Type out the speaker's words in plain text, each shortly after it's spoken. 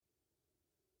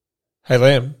Hey,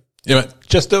 Liam. Yeah, mate.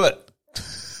 Just do it.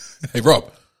 Hey,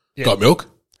 Rob. Yeah. Got milk?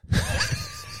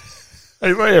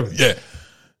 Hey, Liam. Yeah.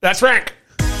 That's rank.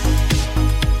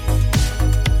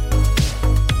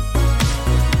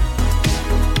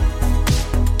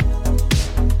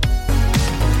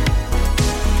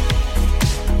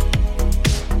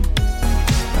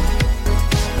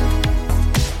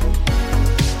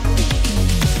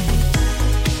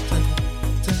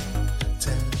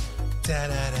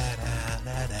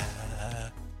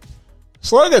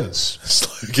 Slogans.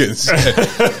 Slogans.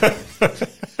 Yeah.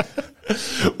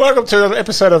 Welcome to another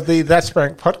episode of the That's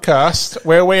Rank podcast,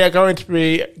 where we are going to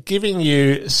be giving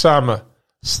you some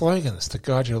slogans to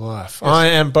guide your life. Yes. I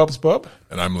am Bob's Bob.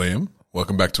 And I'm Liam.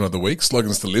 Welcome back to another week.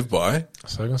 Slogans to live by.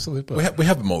 Slogans to live by. We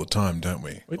have them all the time, don't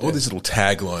we? We do. All these little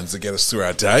taglines that get us through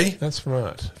our day. That's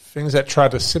right. Things that try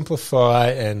to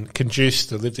simplify and conduce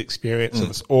the lived experience of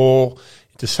us all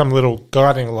into some little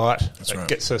guiding light that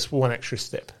gets us one extra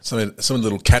step. Some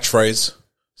little catchphrase,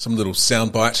 some little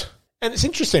soundbite. And it's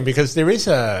interesting because there is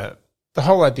the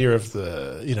whole idea of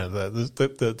the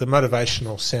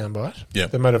motivational soundbite,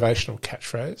 the motivational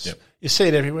catchphrase. Yep. You see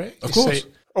it everywhere. Of course. See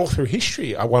it all through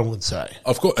history, one would say.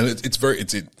 Of course, and it's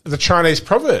the Chinese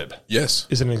proverb. Yes.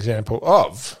 Is an example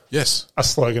of yes a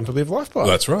slogan to live life by.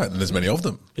 Well, that's right, and there's many of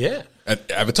them. Yeah. And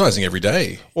advertising every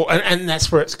day. Well, and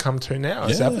that's where it's come to now.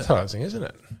 It's advertising, isn't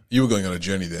it? You were going on a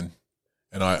journey then,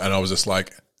 and I was just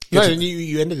like. No,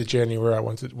 you ended the journey where I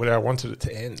wanted it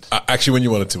to end. Actually, when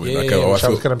you wanted to end, I was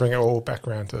going to bring it all back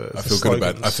around to. I feel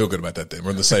good about that. Then we're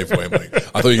on the safe wavelength.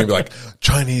 I thought you were going to be like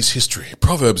Chinese history,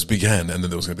 proverbs began, and then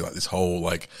there was going to be like this whole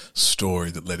like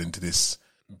story that led into this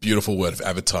beautiful word of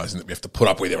advertising that we have to put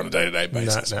up with on a day-to-day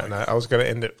basis. No. I was going to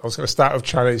end it. I was going to start with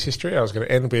Chinese history. I was going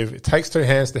to end with it takes two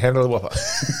hands to handle a whopper.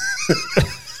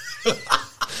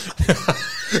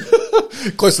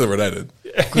 Closely related.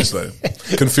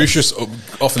 Confucius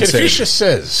often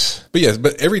says.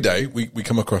 But every day we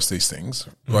come across these things,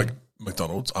 like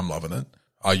McDonald's, I'm loving it.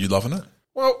 Are you loving it?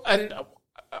 Well, and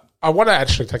I want to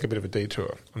actually take a bit of a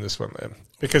detour on this one then,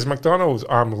 because McDonald's,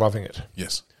 I'm loving it.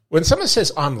 Yes. When someone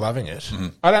says I'm loving it,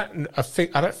 I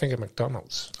don't think of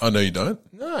McDonald's. Oh, no, you don't?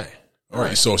 No. All right,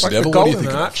 you saucy like devil. The what do you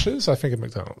Golden think Arches, I think of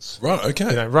McDonald's. Right,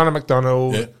 okay. Ronald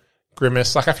McDonald,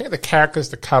 Grimace. Like I think of the characters,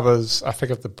 the covers, I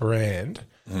think of the brand.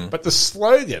 But the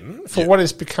slogan for what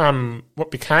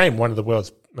became one of the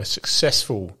world's most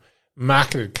successful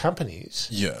marketed companies,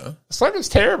 the slogan's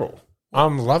terrible.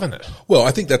 I'm loving it. Well,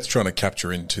 I think that's trying to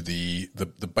capture into the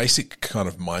basic kind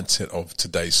of mindset of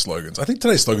today's slogans. I think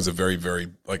today's slogans are very, very,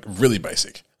 like, really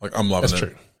basic. Like, I'm loving it.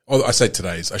 That's true. Oh, I say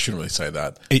today's. I shouldn't really say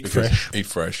that. Eat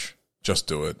fresh. Just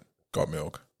do it. Got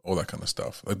milk. All that kind of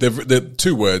stuff. Like they're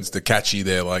two words. They're catchy.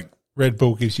 They're like... Red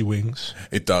Bull gives you wings.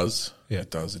 It does. Yeah.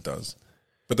 It does.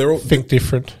 But they're all... Think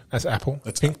different. That's Apple.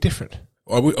 Think different.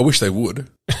 I wish they would.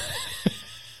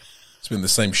 It's been the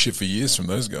same shit for years from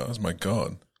those guys. My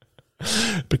God.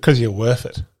 Because you're worth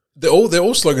it. They're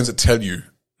all slogans that tell you.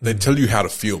 They tell you how to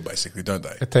feel, basically, don't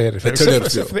they? They tell you how to feel.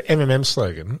 Except for the MMM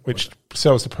slogan, which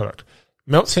sells the product.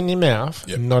 Melts in your mouth,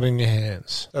 not in your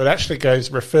hands. So it actually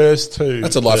refers to...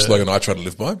 That's a life slogan I try to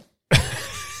live by.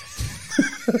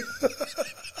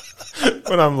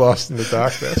 When I'm lost in the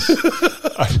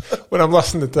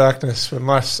darkness, when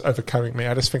life's overcoming me,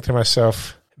 I just think to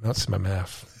myself, it melts in my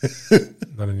mouth,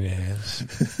 not in your hands.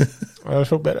 I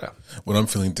feel better. When I'm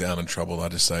feeling down and troubled, I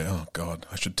just say, oh, God,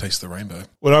 I should taste the rainbow.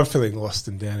 When I'm feeling lost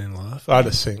and down in life, I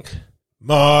just think,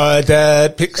 my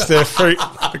dad picks the fruit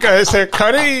that goes to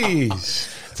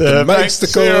Cotties to make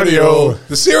the cordial.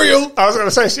 The cereal? I was going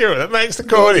to say cereal. That makes the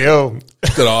cordial.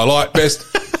 That I like best.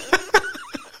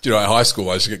 Do you know, at high school,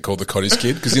 I used to get called the Cotties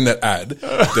kid because in that ad,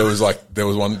 there was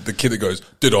the kid that goes,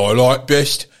 did I like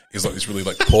best? He's like this really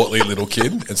like portly little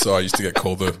kid. And so I used to get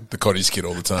called the Cotties kid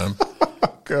all the time.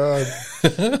 God.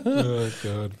 Oh,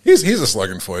 God. Here's a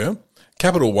slogan for you.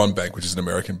 Capital One Bank, which is an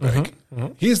American bank.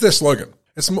 Here's their slogan.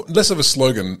 It's less of a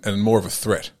slogan and more of a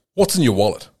threat. What's in your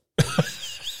wallet?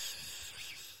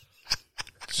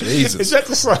 Jesus. Is that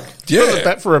the slogan? Yeah.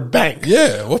 That for a bank?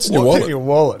 Yeah. What's in your wallet? What's in your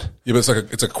wallet? Yeah, but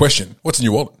it's a question. What's in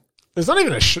your wallet? There's not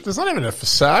even a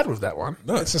facade with that one.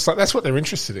 No. It's just like that's what they're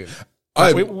interested in.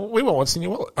 Like, we want what's in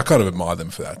your wallet. I kind of admire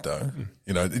them for that, though.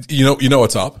 You know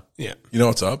what's up. Yeah. You know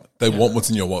what's up. They want what's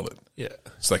in your wallet. Yeah.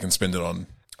 So they can spend it on,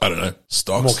 I don't know,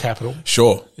 stocks. More capital.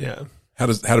 Sure. Yeah. How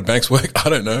do banks work? I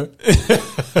don't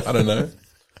know.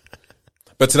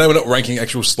 But today we're not ranking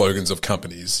actual slogans of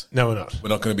companies. No, we're not. We're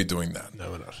not going to be doing that.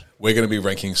 No, we're not. We're going to be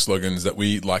ranking slogans that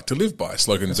we like to live by,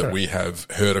 slogans that we have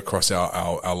heard across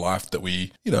our life that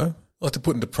we, like to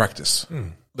put into practice.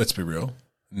 Let's be real.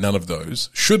 None of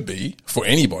those should be, for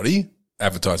anybody,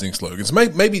 advertising slogans.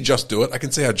 Maybe Just Do It. I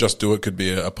can see how Just Do It could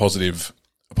be a positive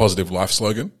life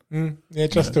slogan. Yeah,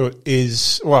 Just Do It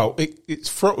is, well, it's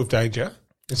fraught with danger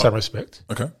in some respect.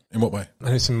 Okay. In what way?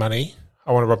 I need some money.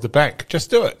 I want to rob the bank. Just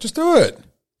do it. Just do it.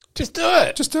 Just do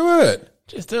it. Just do it.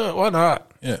 Just do it. Why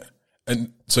not? Yeah.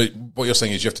 And so what you're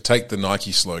saying is you have to take the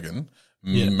Nike slogan,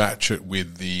 match it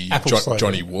with the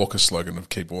Johnny Walker slogan of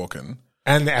Keep Walking.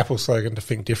 And the Apple slogan to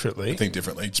think differently. Think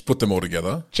differently. Just put them all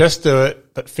together. Just do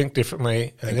it, but think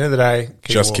differently. And at the end of the day,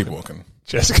 keep walking.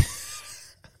 Just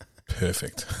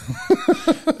Perfect.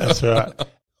 That's right.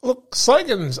 Look,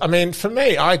 slogans, I mean, for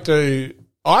me, I'm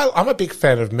a big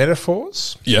fan of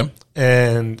metaphors. Yeah.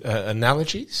 And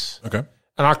analogies. Okay.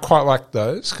 And I quite like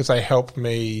those because they help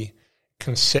me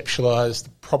conceptualize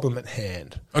the problem at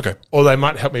hand. Okay. Or they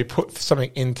might help me put something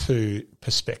into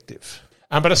perspective.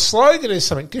 But a slogan is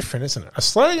something different, isn't it? A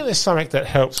slogan is something that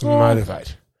helps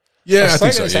motivate. Yeah, I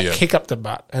think so. Is that kick up the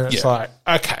butt. And it's like,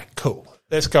 okay, cool.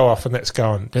 Let's go off and let's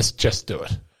go and let's just do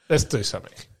it. Let's do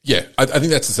something. Yeah, I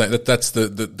think that's the same. That's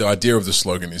the idea of the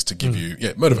slogan is to give you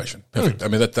motivation. Perfect. I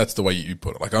mean that's the way you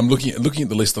put it. Like I'm looking at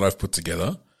the list that I've put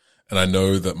together, and I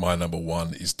know that my number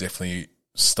one is definitely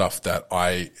stuff that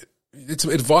it's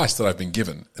advice that I've been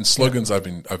given and slogans I've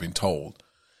been told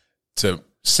to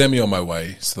send me on my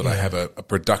way so that I have a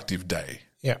productive day.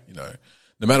 Yeah,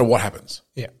 no matter what happens.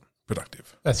 Yeah,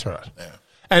 productive. That's right. Yeah,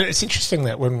 and it's interesting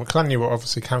that when you were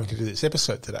obviously coming to do this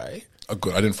episode today. Oh,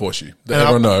 good. I didn't force you.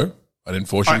 Everyone know. I didn't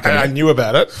force you to come I knew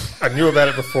about it. I knew about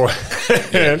it before.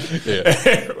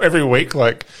 Every week,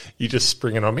 like, you just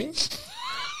spring it on me.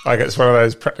 Like, it's one of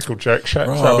those practical joke shows.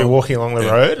 So I'll be walking along the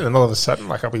road, and then all of a sudden,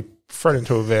 like, I'll be thrown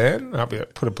into a van, and I'll be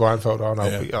put a blindfold on.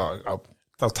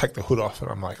 I'll take the hood off, and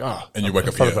I'm like, and you wake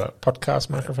up in front of a podcast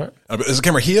microphone. But there's a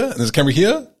camera here, and there's a camera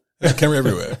here. There's a camera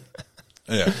everywhere.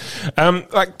 Yeah.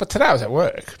 But today I was at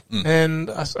work, and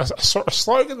I saw a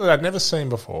slogan that I'd never seen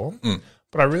before,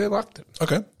 but I really liked it.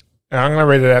 Okay. And I'm going to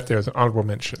read it out there as an honourable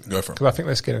mention. Go for it. Because I think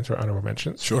let's get into honourable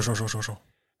mentions. Sure.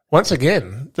 Once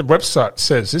again, the website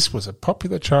says this was a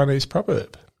popular Chinese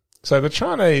proverb. So the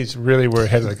Chinese really were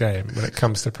ahead of the game when it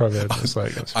comes to proverbs and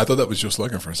slogans. I thought that was your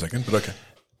slogan for a second, but okay.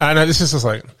 No, this is the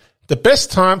slogan. The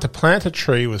best time to plant a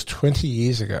tree was 20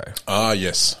 years ago. Ah,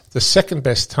 yes. The second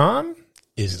best time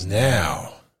is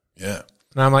now. Yeah.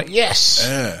 And I'm like, yes.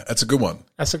 Yeah, that's a good one.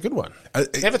 That's a good one.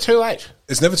 Never too late.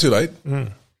 It's never too late.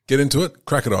 Get into it,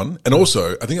 crack it on. And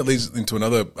also, I think it leads into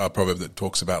another proverb that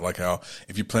talks about like how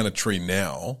if you plant a tree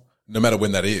now, no matter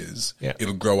when that is,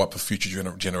 it'll grow up for future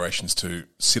generations to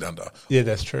sit under. Yeah,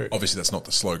 that's true. Obviously, that's not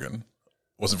the slogan.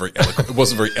 It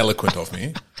wasn't very eloquent of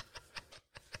me.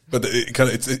 But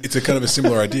it's a kind of a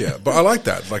similar idea. But I like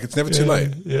that. Like, it's never too late.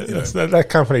 Yeah, that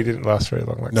company didn't last very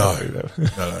long. No.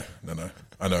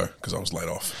 I know, because I was laid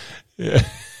off. Yeah.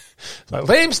 Like,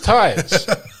 Liam's tyres.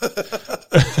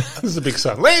 This is a big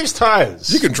sign. Liam's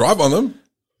tyres. You can drive on them.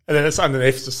 And then it's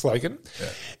underneath the slogan. Yeah.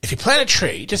 If you plant a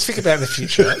tree, just think about in the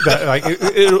future that like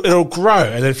it'll grow,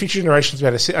 and then future generations will be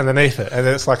able to sit underneath it. And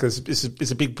then it's like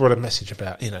it's a big broader message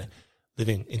about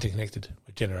living interconnected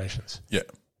with generations. Yeah.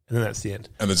 And then that's the end.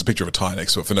 And there's a picture of a tyre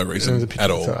next to it for no reason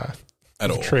at all. At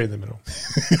all. A tree in the middle.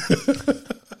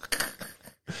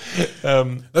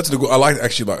 That's a good.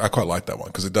 I quite like that one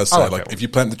because it does say if you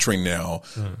plant the tree now,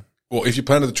 or if you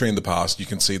planted the tree in the past, you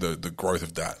can see the growth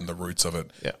of that and the roots of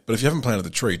it. Yeah. But if you haven't planted the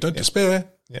tree, don't despair.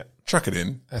 Yeah. Chuck it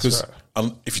in. That's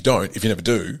right. If you never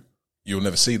do, you'll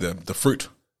never see the fruit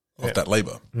of that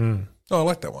labor. Oh, I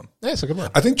like that one. Yeah, it's a good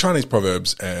one. I think Chinese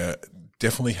proverbs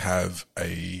definitely have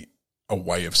a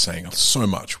way of saying so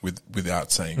much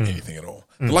without saying anything at all.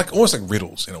 They're like almost like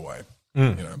riddles in a way,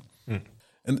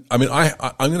 And I mean, I'm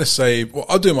going to say, well,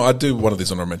 I'll do one of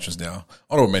these honorable mentions now.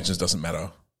 Honorable mentions doesn't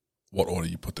matter what order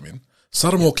you put them in.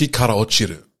 Saramoki kara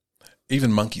ochiru.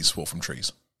 Even monkeys fall from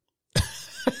trees.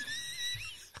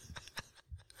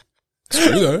 It's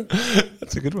true though.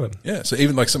 That's a good one. Yeah. So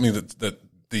even like something that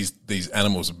these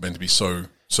animals are meant to be so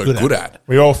good at.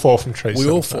 We all fall from trees. We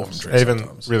all fall from trees. Even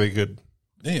sometimes. Really good.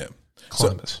 Yeah.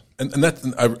 Climbers. So, and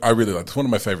that I really like. It's one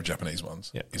of my favorite Japanese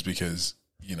ones. Yeah. Is because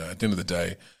at the end of the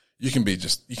day, you can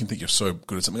think you're so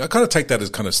good at something. I kind of take that as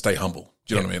kind of stay humble.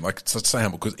 Do you know what I mean? Like stay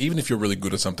humble because even if you're really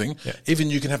good at something, even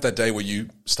you can have that day where you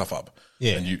stuff up,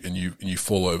 and you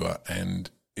fall over, and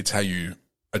it's how you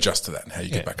adjust to that and how you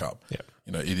get back up. Yeah.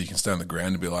 Either you can stay on the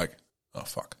ground and be like, oh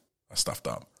fuck, I stuffed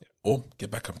up, or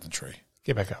get back up in the tree.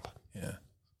 Get back up. Yeah.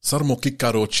 Saramoki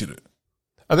kara ochiru.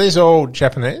 Are these all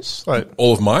Japanese? Like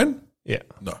all of mine? Yeah.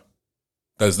 No,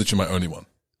 that is literally my only one.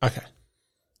 Okay.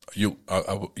 You'll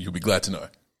be glad to know.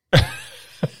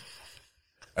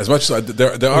 As much as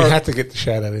there We are, had to get the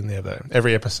shout out in there, though.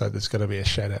 Every episode, there's got to be a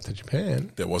shout out to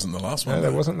Japan. there wasn't the last one. No,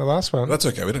 that wasn't the last one. That's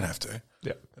okay. We don't have to.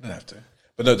 Yeah. We don't have to.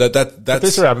 But no, that's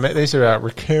These are our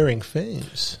recurring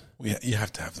themes, you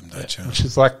have to have them, don't you? which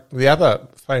is like the other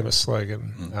famous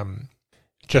slogan,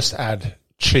 just add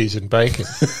cheese and bacon.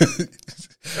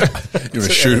 You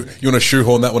want to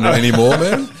shoehorn that one in anymore,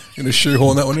 man? You want to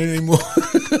shoehorn that one in anymore?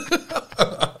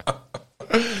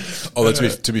 Although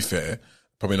to be fair,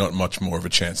 probably not much more of a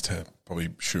chance to probably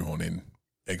shoehorn in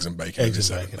eggs and bacon. Eggs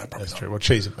and bacon. No, probably That's not. true. Well,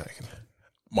 cheese and bacon.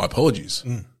 My apologies.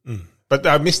 But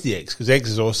I missed the eggs because eggs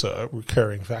is also a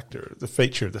recurring factor, the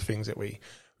feature of the things that we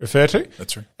refer to.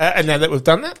 That's right. And now that we've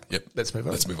done that, Yep. let's move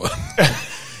on. Let's move on.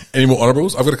 Any more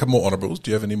honourables? I've got a couple more honourables.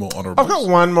 Do you have any more honourables? I've got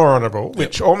one more honourable,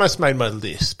 which almost made my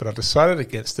list, but I decided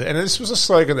against it. And this was a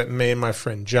slogan that me and my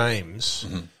friend James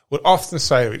would often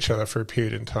say to each other for a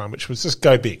period in time, which was just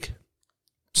go big.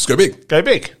 Just go big. Go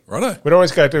big. Righto. We'd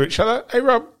always go to each other, hey,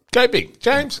 Rob, go big.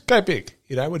 James, go big.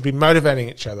 You know, we'd be motivating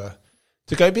each other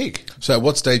to go big. So at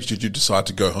what stage did you decide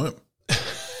to go home?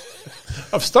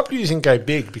 I've stopped using go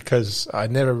big because I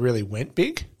never really went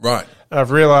big. Right. And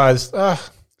I've realised,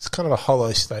 it's kind of a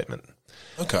hollow statement.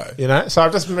 Okay. You know, so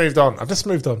I've just moved on. I've just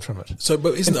moved on from it. So,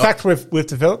 but isn't In fact, we've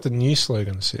developed a new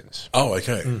slogan since. Oh,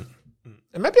 okay.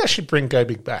 And maybe I should bring Go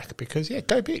Big back because,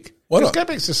 go big. Why Because not?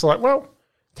 Go Big's just like, well,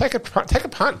 take a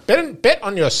punt. Bet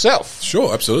on yourself.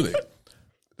 Sure, absolutely.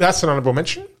 That's an honourable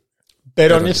mention.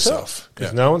 Bet on on yourself. yourself.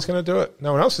 Because Yeah. no one's going to do it.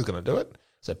 No one else is going to do it.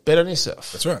 So bet on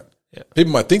yourself. That's right. Yeah.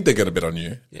 People might think they're going to bet on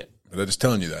you, Yeah. but they're just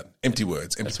telling you that. Empty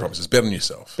words, empty promises. Bet on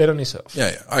yourself. Bet on yourself.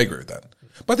 Yeah, I agree with that.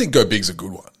 But I think go big's a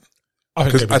good one. I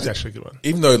think Go Big's I- actually a good one.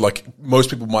 Even though, like, most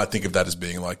people might think of that as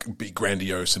being, like, be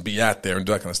grandiose and be out there and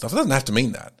do that kind of stuff. It doesn't have to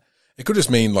mean that. It could just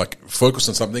mean, like, focus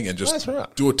on something and just That's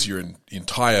right. do it to your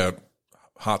entire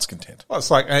heart's content. Well, it's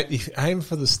like if you aim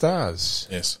for the stars,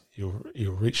 Yes, you'll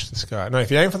reach the sky. No, if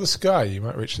you aim for the sky, you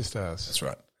might reach the stars. that's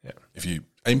right. Yeah, If you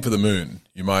aim for the moon,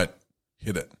 you might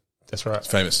hit it. that's right. It's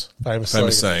famous. Famous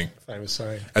saying. saying. Famous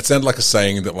saying. It sounded like a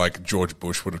saying that, like, George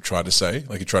Bush would have tried to say.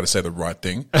 Like, he tried to say the right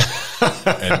thing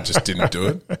and just didn't do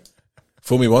it.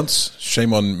 Fool me once,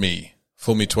 shame on me.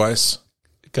 Fool me twice,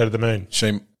 Go to the moon.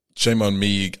 shame on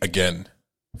me again.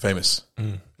 Famous. He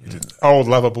didn't. Old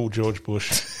lovable George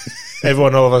Bush.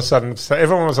 Everyone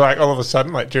was like, all of a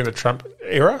sudden, like during the Trump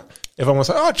era, everyone was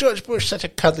like, oh, George Bush, such a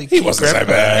cuddly cute wasn't so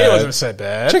grandpa. bad. He wasn't so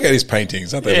bad. Check out his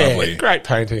paintings. Aren't they Yeah, lovely? great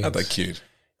paintings. Aren't they cute?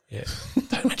 Yeah.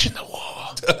 Don't mention the war.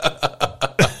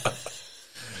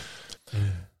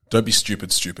 Don't be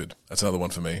stupid, stupid. That's another one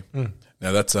for me.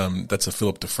 Now that's a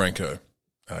Philip DeFranco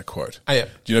quote. Oh, yeah.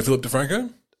 Do you know Philip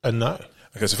DeFranco? No.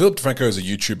 Okay, so Philip DeFranco is a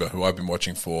YouTuber who I've been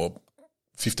watching for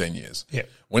 15 years. Yeah.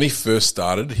 When he first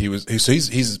started,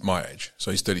 he's my age,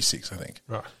 so he's 36, I think.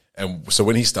 Right. And so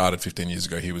when he started 15 years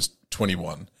ago, he was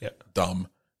 21, Yeah. dumb,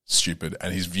 stupid,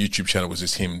 and his YouTube channel was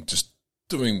just him just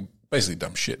doing basically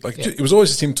dumb shit. Like it was always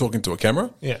just him talking to a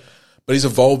camera. Yeah. But he's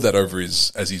evolved that over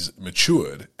as he's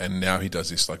matured, and now he does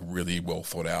this like really well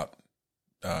thought out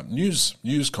news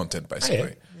content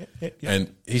basically. Yeah.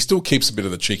 And he still keeps a bit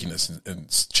of the cheekiness and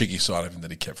cheeky side of him that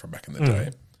he kept from back in the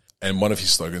day. And one of his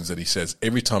slogans that he says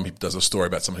every time he does a story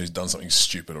about someone who's done something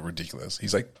stupid or ridiculous,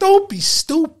 he's like, "Don't be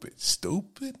stupid,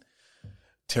 stupid."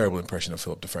 Terrible impression of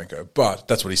Philip DeFranco, but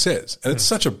that's what he says, and it's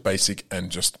such a basic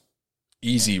and just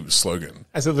easy slogan.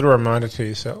 As a little reminder to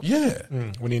yourself. Yeah,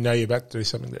 When you know you're about to do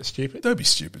something that's stupid. don't be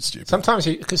stupid, stupid.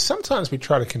 Because sometimes we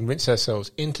try to convince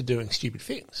ourselves into doing stupid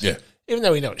things. Yeah. Even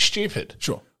though we know it's stupid.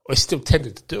 Sure. We're still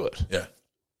tempted to do it. Yeah,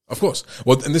 of course.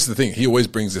 Well, and this is the thing. He always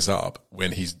brings this up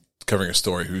when he's covering a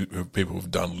story who people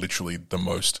have done literally the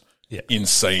most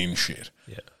insane shit.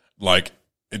 Yeah. Like,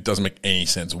 it doesn't make any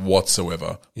sense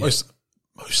whatsoever.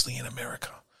 Mostly in America.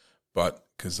 But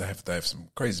because they have some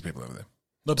crazy people over there.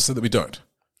 Not to say that we don't,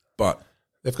 but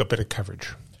They've got better coverage.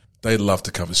 they love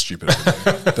to cover stupid over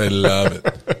there. They love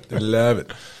it. They love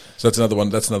it. So that's another one.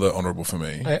 That's another honourable for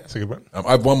me. Yeah, that's a good one.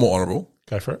 I have one more honourable.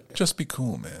 Go for it. Just be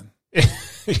cool, man.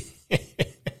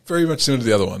 Very much similar to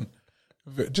the other one.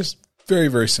 Just very,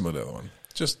 very similar to the other one.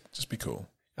 Just be cool.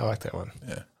 I like that one.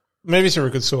 Yeah. Movies are a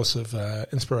good source of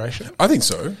inspiration. I think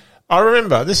so. I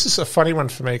remember, this is a funny one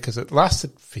for me because it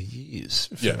lasted for years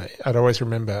for Yeah. me. I'd always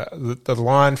remember the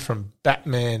line from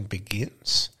Batman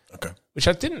Begins, Okay. which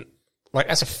I didn't, like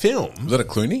as a film. Was that a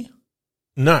Clooney?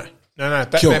 No.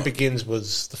 Batman Sure. Begins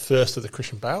was the first of the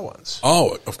Christian Bale ones.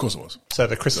 Oh, of course it was. So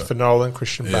the Christopher Nolan,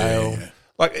 Christian Bale. yeah.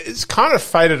 Like, it's kind of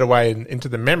faded away into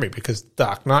the memory because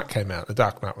Dark Knight came out. The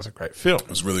Dark Knight was a great film. It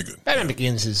was really good. Batman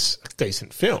Begins is a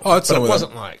decent film. Oh, that's but the it one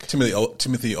wasn't with like...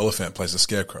 Timothy Oliphant plays the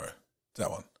Scarecrow. That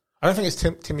one. I don't think it's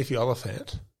Timothy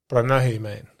Oliphant, but I know who you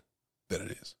mean. Bet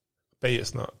it is. B,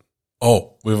 it's not.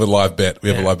 Oh, we have a live bet. We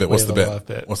have a live bet. What's the have a bet? live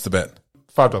bet. What's the bet?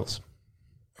 $5.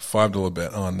 $5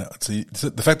 bet. Oh, no. See,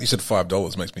 the fact that you said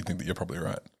 $5 makes me think that you're probably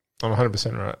right. I'm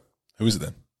 100% right. Who is it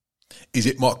then? Is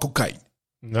it Michael Caine?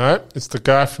 No, it's the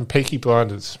guy from Peaky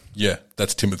Blinders. Yeah,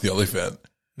 that's Timothy Olyphant.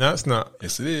 No, it's not.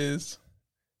 Yes, it is.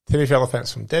 Timothy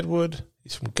Olyphant's from Deadwood.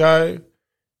 He's from Go.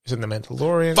 He's in The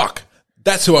Mandalorian. Fuck.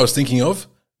 That's who I was thinking of.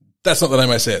 That's not the name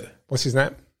I said. What's his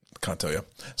name? Can't tell you.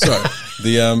 So,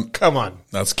 the... Come on.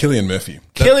 No, it's Cillian Murphy.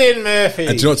 Cillian Murphy.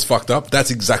 And do you know what's fucked up?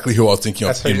 That's exactly who I was thinking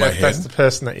of in my head. That's the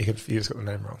person that you just got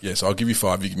the name wrong. Yeah, so I'll give you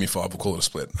 5. You give me 5. We'll call it a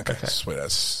split. Okay. Sweet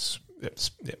as. Yep.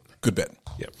 Good bet.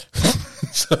 Yep.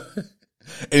 So,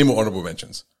 any more honourable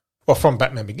mentions? Well, from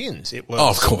Batman Begins, it was. Oh,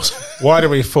 of course. Why do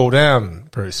we fall down,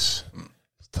 Bruce?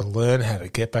 To learn how to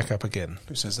get back up again.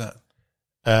 Who says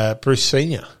that? Bruce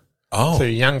Senior. Oh. So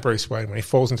young Bruce Wayne, when he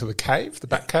falls into the cave, the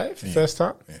Bat Cave, first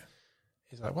time. Yeah.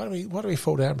 He's like, why do we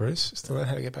fall down, Bruce? It's to learn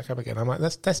how to get back up again. I'm like,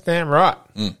 that's damn right.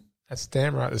 That's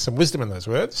damn right. There's some wisdom in those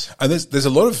words. And there's a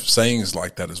lot of sayings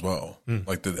like that as well.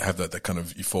 Like that have that kind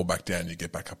of, you fall back down, you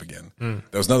get back up again. There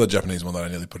was another Japanese one that I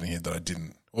nearly put in here that I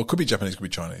didn't. Well, it could be Japanese, could be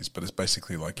Chinese, but it's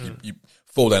basically like you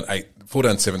fall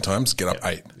down 7 times, get up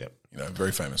 8. Yep. You know,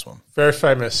 very famous one. Very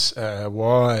famous,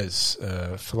 wise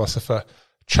philosopher,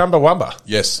 Chumbawamba.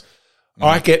 Yes.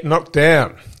 I get knocked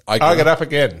down. I get up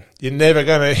again. You're never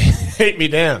going to beat me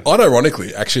down.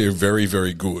 Unironically, actually a very,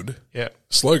 very good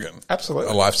slogan. Absolutely.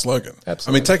 A life slogan.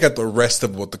 Absolutely. I mean, take out the rest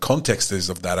of what the context is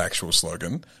of that actual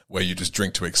slogan, where you just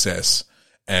drink to excess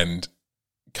and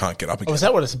can't get up again. Oh, is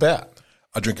that what it's about?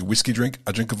 I drink a whiskey drink.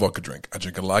 I drink a vodka drink. I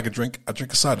drink a lager drink. I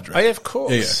drink a cider drink. Oh, yeah, of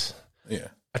course. Yeah.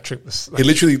 I drink this. He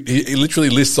literally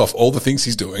lists off all the things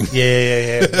he's doing.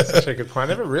 Yeah. That's actually a good point.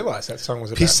 I never realised that song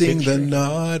was about Pissing the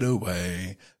night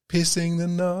away. Pissing the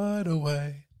night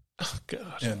away. Oh,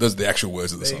 God. Yeah, those are the actual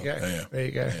words of the song. There you go. Yeah. There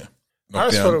you go. Yeah. I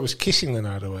always thought it was kissing the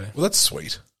night away. Well, that's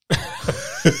sweet.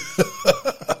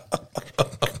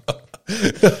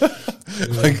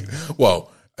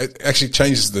 It actually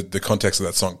changes the context of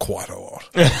that song quite a lot.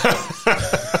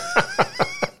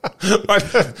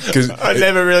 I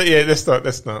never really. Yeah, let's move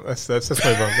on. Let's move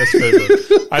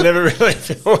on. I never really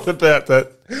thought about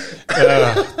that.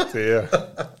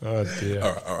 Oh dear.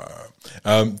 All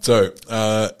right. So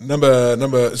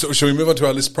shall we move on to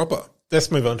our list proper? Let's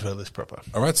move on to our list proper.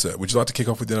 All right, sir. Would you like to kick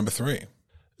off with your number 3?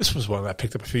 This was one I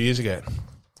picked up a few years ago.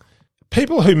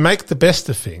 People who make the best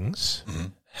of things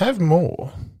have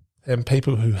more than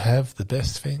people who have the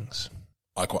best things.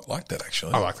 I quite like that,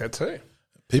 actually. I like that too.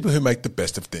 People who make the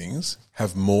best of things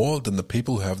have more than the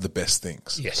people who have the best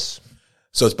things. Yes.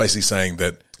 So it's basically saying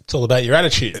that it's all about your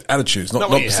attitude. Attitudes, not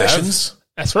possessions.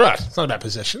 That's right. It's not about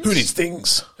possessions. Who needs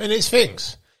things? Who needs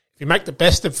things? If you make the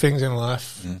best of things in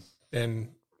life, then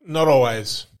not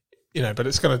always, but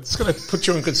it's gonna put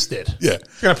you in good stead. Yeah.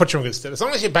 It's gonna put you in good stead. As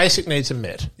long as your basic needs are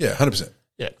met. Yeah, 100%.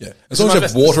 Yeah. As long as you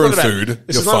have water and food,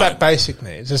 this you're is not fine. about basic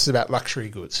needs. This is about luxury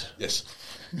goods. Yes.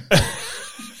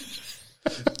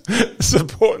 It's an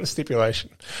important stipulation.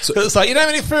 So it's like, you don't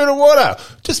have any food or water.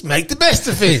 Just make the best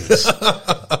of things.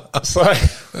 It's like,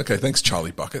 okay, thanks, Charlie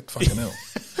Bucket. Fucking hell.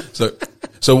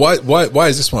 So why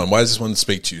is this one? Why does this one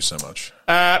speak to you so much?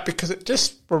 Because it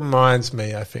just reminds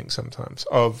me, I think, sometimes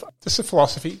of just a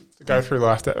philosophy to go through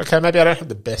life that, okay, maybe I don't have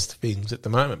the best things at the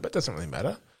moment, but it doesn't really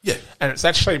matter. Yeah. And it's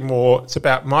actually it's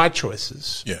about my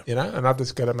choices. Yeah. And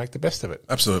others got to make the best of it.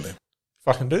 Absolutely. If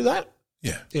I can do that.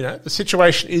 Yeah. The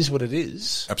situation is what it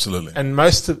is. Absolutely. And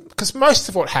most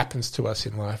of what happens to us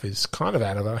in life is kind of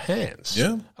out of our hands.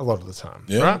 Yeah. A lot of the time.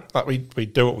 Yeah. Right? Like we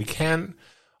do what we can.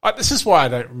 This is why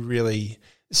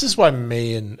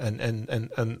me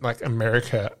and like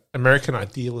American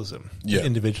idealism,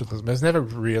 individualism has never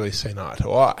really seen eye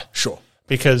to eye. Sure.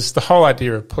 Because the whole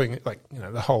idea of pulling,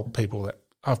 the whole people that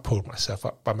I've pulled myself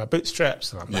up by my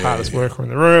bootstraps and I'm the hardest worker in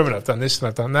the room and I've done this and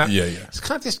I've done that. Yeah. It's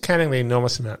kind of discounting the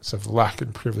enormous amounts of luck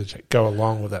and privilege that go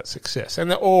along with that success. And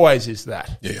there always is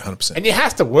that. Yeah, 100%. And you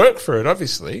have to work for it,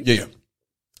 obviously. Yeah.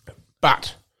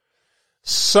 But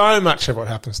so much of what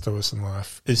happens to us in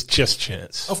life is just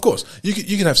chance. Of course. You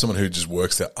can have someone who just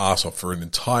works their ass off for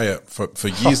for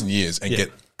years and years and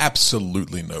get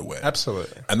absolutely nowhere.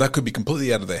 Absolutely. And that could be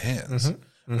completely out of their hands.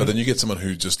 But then you get someone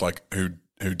who just like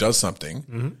who does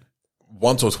something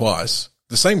once or twice,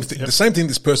 the same thing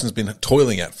this person's been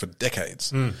toiling at for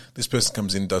decades. This person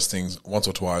comes in, does things once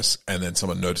or twice, and then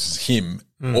someone notices him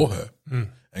or her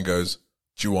and goes,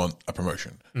 "Do you want a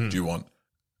promotion? Do you want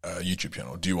a YouTube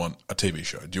channel? Do you want a TV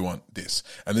show? Do you want this?"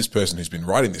 And this person who's been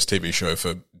writing this TV show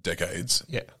for decades,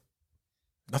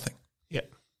 nothing. Yeah.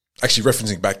 Actually,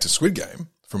 referencing back to Squid Game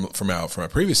from our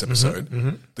previous episode,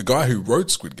 the guy who wrote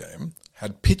Squid Game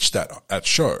had pitched that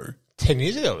show 10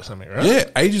 years ago or something, right? Yeah,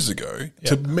 ages ago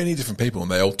to many different people, and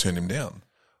they all turned him down.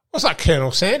 Well, it's like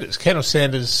Colonel Sanders. Colonel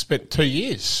Sanders spent 2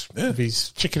 years with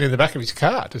his chicken in the back of his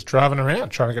car, just driving around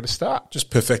trying to get a start. Just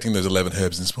perfecting those 11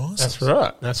 herbs and spices.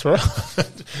 That's right.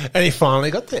 And he finally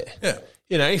got there. Yeah.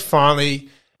 You know, he finally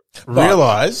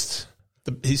realised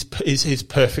his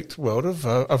perfect world of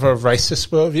a racist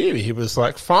worldview. He was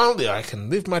like, finally, I can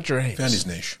live my dreams. Found his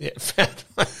niche. Yeah, found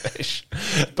my niche.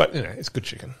 But, you know, it's good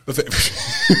chicken. Well,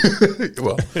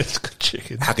 it's good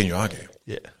chicken. how can you argue?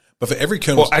 Yeah. But for every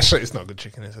Colonel... Well, actually, it's not good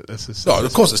chicken, is it?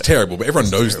 of course it's terrible, but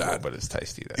everyone knows that. But it's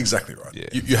tasty, though. Exactly right. Yeah.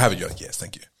 You have it, you're like, yes,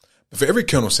 thank you. But for every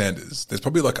Colonel Sanders, there's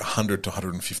probably like 100 to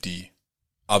 150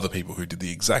 other people who did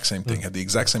the exact same thing, had the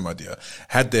exact same idea,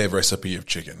 had their recipe of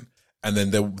chicken, and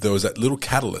then there was that little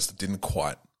catalyst that didn't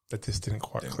quite... That just didn't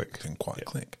quite click. Didn't quite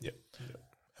click. Yep.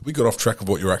 Have we got off track of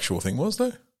what your actual thing was,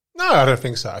 though? No, I don't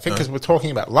think so. I think because we're talking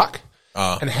about luck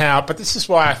and how... But this is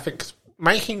why I think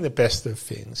making the best of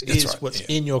things is what's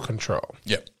in your control.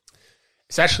 Yep.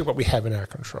 It's actually what we have in our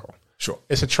control. Sure.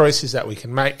 It's the choices that we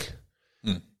can make.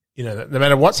 You know, no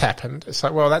matter what's happened, it's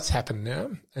like, well, that's happened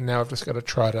now, and now I've just got to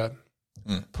try to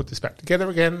put this back together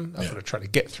again. I've got to try to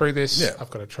get through this. Yeah. I've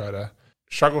got to try to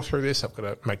struggle through this. I've got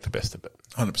to make the best of it.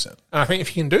 100%. And I think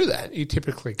if you can do that, you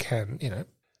typically can, you know.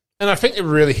 And I think it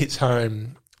really hits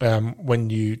home when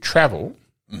you travel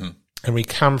and we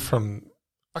come from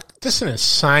like just an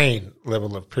insane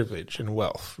level of privilege and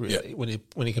wealth, really, when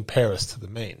you compare us to the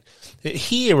mean.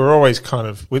 Here, we're always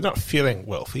we're not feeling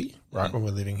wealthy, right, when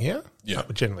we're living here. Yeah. Like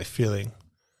we're generally feeling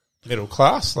middle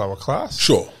class, lower class.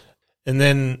 Sure. And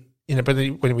then, you know, but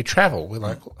then when we travel, we're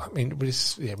like, I mean, we're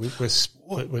just, we're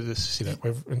just, you know,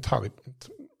 we're incredibly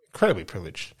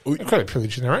privileged. Incredibly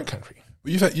privileged in our own country.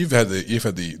 Well, you've had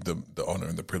the honor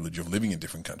and the privilege of living in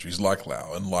different countries like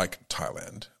Laos and like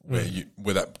Thailand,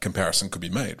 where that comparison could be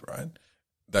made, right?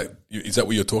 Is that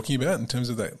what you're talking about in terms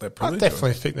of that privilege? I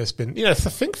definitely think there's been, you know, I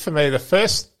think for me, the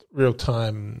first real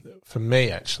time for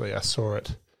me, actually, I saw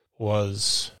it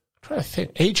was, I'm trying to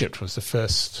think, Egypt was the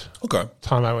first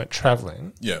time I went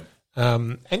traveling. Yeah.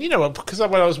 And you know, because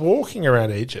when I was walking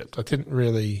around Egypt, I didn't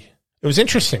really. It was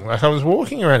interesting. Like I was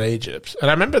walking around Egypt,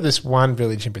 and I remember this one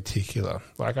village in particular.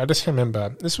 Like I just remember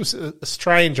this was a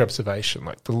strange observation.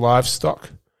 Like the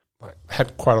livestock, like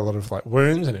had quite a lot of like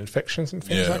wounds and infections and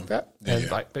things like that. And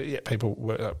but people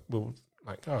were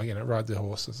like, oh, you know, ride the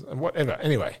horses and whatever.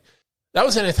 Anyway, that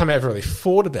was the only time I ever really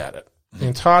thought about it. The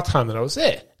entire time that I was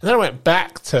there, and then I went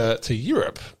back to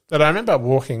Europe. But I remember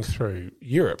walking through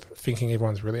Europe thinking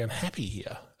everyone's really unhappy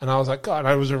here. And I was like, God,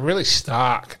 it was a really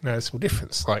stark, noticeable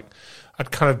difference. Like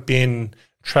I'd kind of been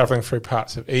traveling through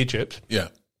parts of Egypt,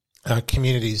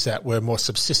 communities that were more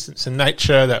subsistence in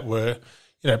nature, that were,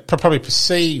 you know, probably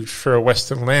perceived through a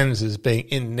Western lens as being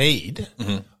in need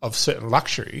of certain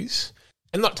luxuries.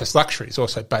 And not just luxuries,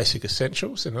 also basic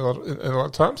essentials in a lot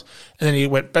of times. And then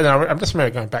but I just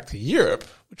remember going back to Europe,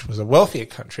 which was a wealthier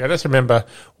country. I just remember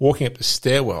walking up the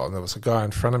stairwell and there was a guy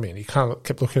in front of me and he kind of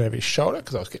kept looking over his shoulder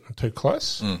because I was getting too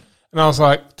close. And I was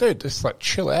like, dude, just like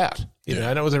chill out, you know.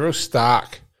 And it was a real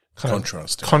stark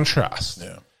contrast.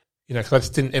 Yeah. You know, because I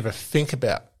just didn't ever think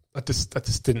about. I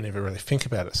just didn't ever really think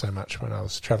about it so much when I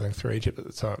was traveling through Egypt at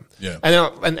the time. Yeah.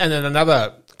 And then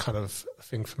another kind of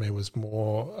thing for me was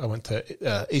more, I went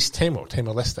to East Timor,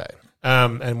 Timor-Leste.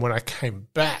 And when I came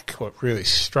back, what really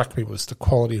struck me was the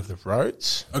quality of the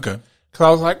roads. Okay. Because I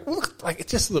was like, look, like it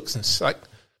just looks like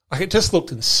it just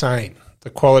looked insane, the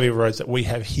quality of roads that we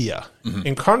have here.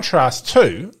 In contrast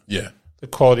to the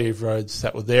quality of roads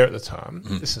that were there at the time.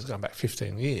 This has gone back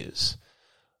 15 years.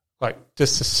 Like,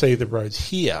 just to see the roads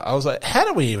here, I was like, how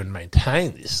do we even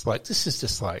maintain this? Like, this is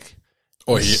just like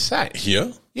insane.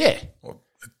 Here? Yeah. Well,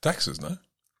 taxes, no?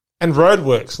 And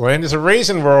roadworks, Len. There's a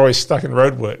reason we're always stuck in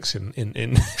roadworks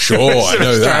in Sure, I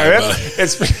know Australia. that.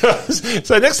 It's because,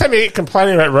 so next time you're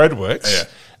complaining about roadworks,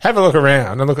 have a look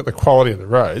around and look at the quality of the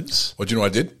roads. Well, do you know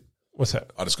what I did? What's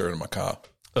that? I just got rid of my car.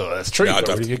 Oh, that's true. You got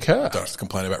rid of your car. I don't have to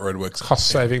complain about roadworks.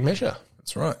 Cost-saving measure.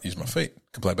 That's right. Use my feet.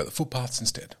 Complain about the footpaths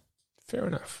instead. Fair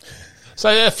enough. So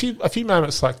a few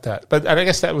moments like that, and I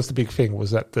guess that was the big thing,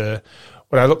 was that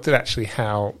when I looked at actually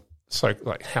how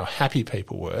happy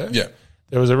people were,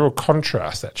 there was a real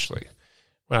contrast actually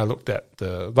when I looked at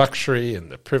the luxury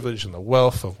and the privilege and the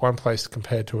wealth of one place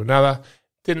compared to another.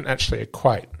 Didn't actually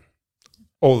equate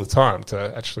all the time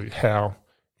to actually how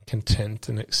content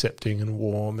and accepting and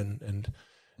warm and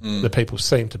the people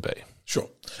seem to be. Sure,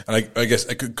 and I guess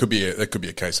it could be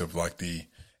a case of like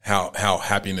how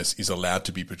happiness is allowed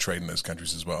to be portrayed in those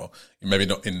countries as well. Maybe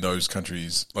not in those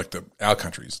countries, like our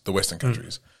countries, the Western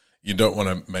countries. You don't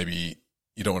want to maybe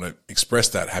you don't want to express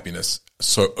that happiness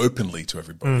so openly to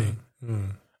everybody.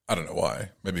 I don't know why.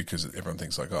 Maybe because everyone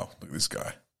thinks like, oh, look at this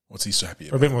guy. What's he so happy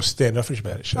about? We're a bit more standoffish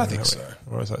about each other. I think so.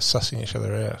 We're always like sussing each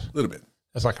other out. A little bit.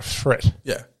 It's like a threat.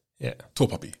 Yeah. Yeah. Tall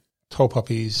puppy. Tall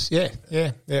puppies. Yeah.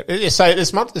 So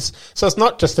it's not this. So it's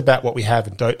not just about what we have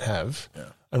and don't have,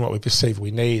 and what we perceive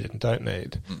we need and don't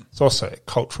need. It's also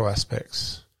cultural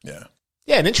aspects. Yeah.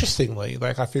 Yeah, and interestingly,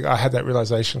 like I think I had that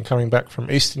realization coming back from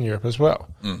Eastern Europe as well.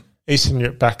 Eastern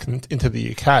Europe back into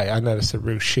the UK, I noticed a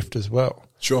real shift as well.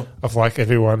 Sure. Of like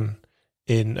everyone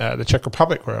in the Czech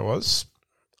Republic where I was,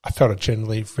 I felt a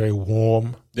generally very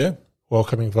warm,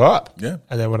 welcoming vibe. Yeah.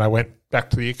 And then when I went back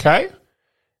to the UK,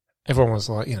 everyone was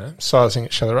like, sizing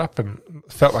each other up and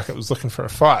felt like it was looking for a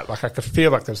fight. Like I could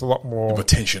feel like there was a lot more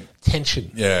tension.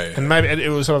 Yeah. And maybe it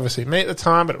was obviously me at the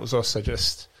time, but it was also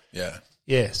just yeah.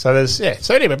 So there's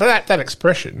So anyway, but that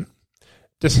expression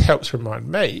just helps remind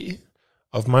me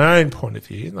of my own point of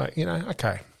view. Like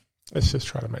okay, let's just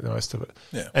try to make the most of it.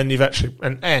 Yeah. And you've actually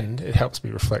and it helps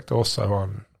me reflect also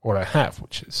on what I have,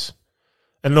 which is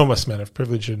an enormous amount of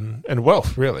privilege and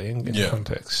wealth, really, in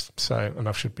context. So, and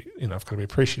I should be, I've got to be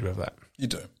appreciative of that. You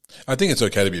do. I think it's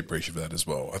okay to be appreciative of that as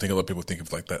well. I think a lot of people think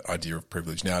of like that idea of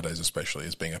privilege nowadays, especially,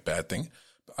 as being a bad thing.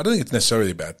 But I don't think it's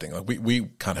necessarily a bad thing. Like we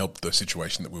can't help the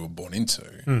situation that we were born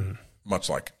into, much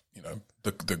like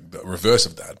the reverse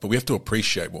of that. But we have to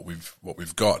appreciate what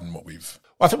we've got and what we've.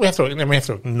 Well, I think we have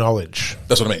to acknowledge.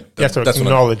 That's what I mean. You have to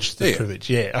acknowledge the privilege.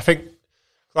 Yeah, I think.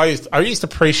 I used to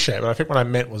appreciate, but I think what I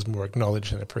meant was more acknowledge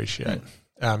than appreciate.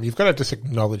 You've got to just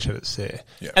acknowledge that it's there,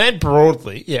 and then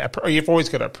broadly, you've always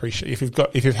got to appreciate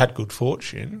if you've had good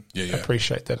fortune,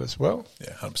 appreciate that as well.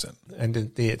 Yeah, 100%. And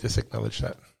then, just acknowledge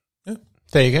that. Yeah,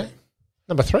 there you go.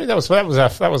 Number 3. That was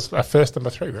our first number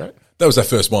 3, right? That was our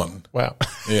first one. Wow.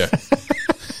 Yeah.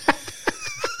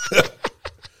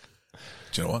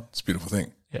 Do you know what? It's a beautiful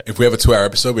thing. Yeah. If we have a 2-hour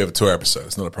episode, we have a 2-hour episode.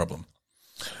 It's not a problem.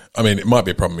 I mean, it might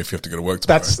be a problem if you have to go to work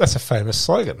tomorrow. That's a famous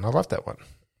slogan. I love that one.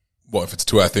 What, if it's a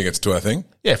 2-hour thing, it's a 2-hour thing?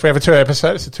 Yeah, if we have a 2-hour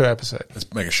episode, it's a 2-hour episode.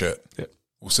 Let's make a shirt. Yeah.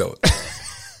 We'll sell it.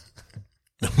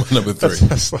 Number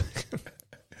 3.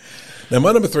 Now,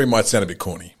 my number 3 might sound a bit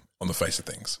corny on the face of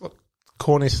things. Look,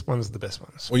 corny ones are the best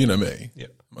ones. Well, you know me. Yeah.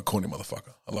 I'm a corny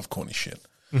motherfucker. I love corny shit.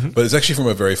 Mm-hmm. But it's actually from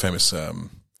a very famous song.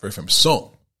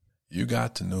 You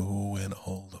got to know when to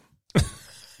hold them.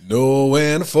 Know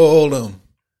when to fold them.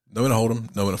 Know when to hold them,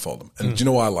 know when to fold them. And do you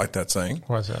know why I like that saying?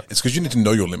 Why is that? It's because you need to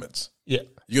know your limits. Yeah.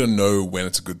 You got to know when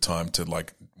it's a good time to,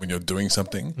 like, when you're doing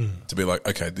something, to be like,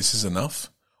 okay, this is enough,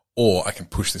 or I can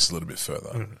push this a little bit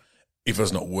further. If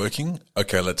it's not working,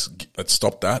 okay, let's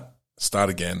stop that, start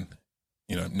again,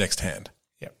 next hand.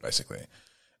 Yeah. Basically.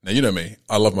 Now, you know me.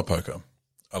 I love my poker.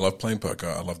 I love playing poker.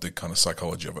 I love the kind of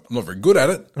psychology of it. I'm not very good at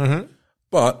it,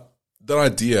 but that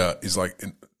idea is like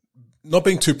not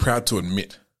being too proud to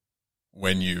admit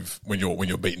when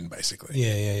you're beaten, basically.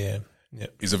 Yeah.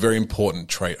 Is a very important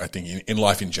trait, I think, in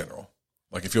life in general.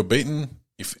 Like if you're beaten,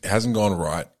 if it hasn't gone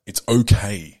right, it's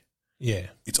okay. Yeah.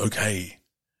 It's okay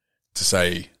to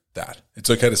say that. It's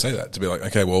okay to say that, to be like,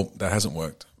 okay, well, that hasn't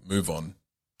worked. Move on.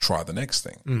 Try the next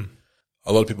thing.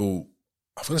 A lot of people,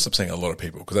 I've got to stop saying a lot of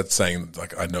people because that's saying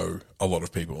like I know a lot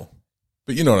of people.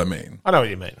 But you know what I mean? I know what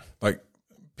you mean. Like,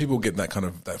 people get that kind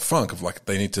of that funk of like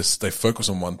they focus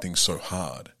on one thing so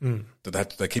hard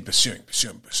that they keep pursuing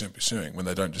when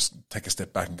they don't just take a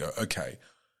step back and go, okay,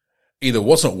 either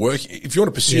what's not working. If you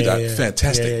want to pursue that,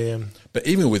 fantastic. Yeah. But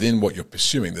even within what you're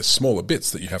pursuing, there's smaller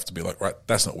bits that you have to be like, right,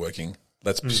 that's not working.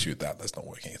 Let's pursue that. That's not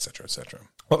working, etc., etc.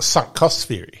 Well, sunk cost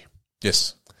theory.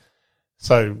 Yes.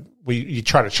 So you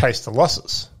try to chase the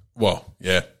losses. Well,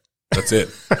 yeah. That's it.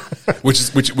 which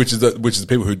is the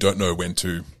people who don't know when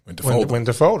to fold them. When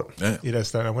to fold them. Yeah. You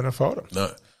just don't know when to fold them.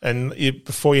 No. And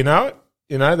before you know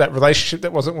it, that relationship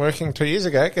that wasn't working 2 years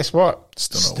ago, guess what?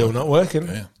 Still not working.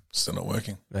 Yeah, still not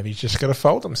working. Maybe you just got to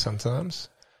fold them sometimes.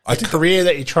 A career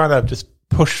that you're trying to just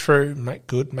push through, make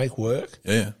good, make work.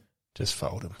 Yeah. Just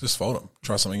fold them. Just fold them.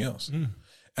 Try something else.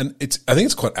 And I think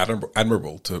it's quite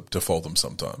admirable to fold them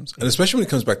sometimes. And especially when it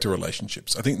comes back to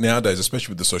relationships. I think nowadays,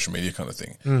 especially with the social media kind of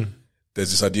thing,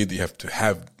 there's this idea that you have to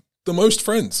have the most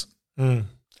friends, the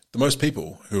most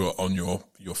people who are on your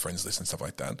friends list and stuff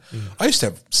like that. I used to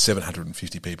have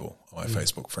 750 people on my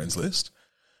Facebook friends list.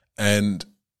 And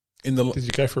did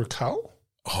you go for a cull?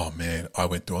 Oh, man, I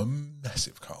went through a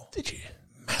massive cull. Did you?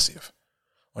 Massive.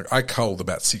 Like, I culled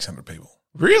about 600 people.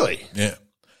 Really? Yeah.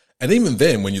 And even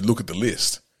then, when you look at the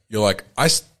list, you're like, I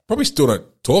probably still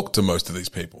don't talk to most of these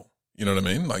people. You know what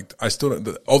I mean? Like, I still don't,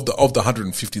 of the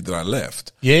 150 that I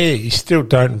left. Yeah, you still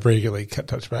don't regularly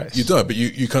touch base. You don't, but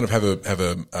you kind of have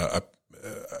a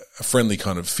a friendly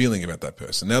kind of feeling about that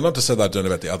person. Now, not to say that I don't know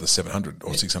about the other 700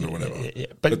 or 600, whatever. Yeah.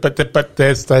 But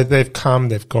they've come,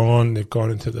 they've gone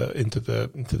into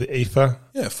the ether.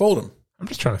 Yeah, fold them. I'm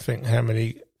just trying to think how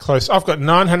many close. I've got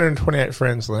 928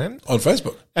 friends, Len, On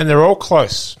Facebook. and they're all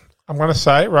close. I'm going to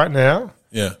say right now,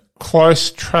 Yeah.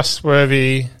 close,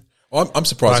 trustworthy. I'm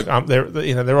surprised.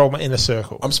 They're all in a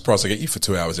circle. I'm surprised I get you for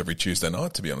 2 hours every Tuesday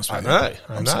night, to be honest with you. I know.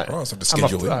 I'm surprised. I have to I'm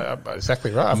schedule in.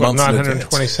 exactly right. I've got Months in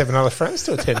 927 other friends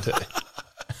to attend to.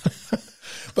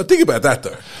 But think about that,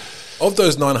 though. Of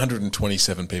those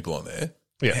 927 people on there,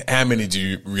 Yeah. how many do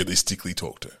you realistically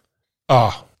talk to?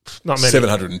 Oh, not many.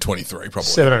 723, probably.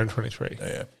 723.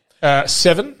 Yeah.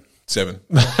 7? 7.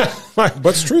 But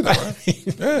it's true, though,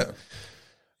 right? Yeah.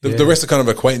 The rest are kind of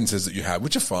acquaintances that you have,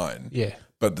 which are fine. Yeah.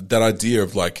 But that idea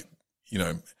of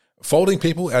folding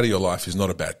people out of your life is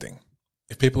not a bad thing.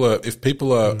 If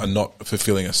people are not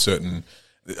fulfilling a certain,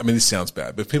 I mean, this sounds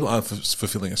bad, but if people aren't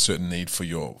fulfilling a certain need for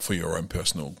your own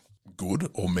personal good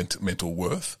or mental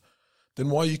worth, then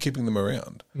why are you keeping them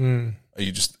around? Do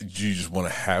you just want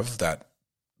to have that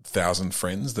 1,000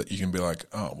 friends that you can be like,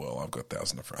 oh well, I've got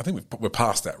 1,000 of friends. I think we're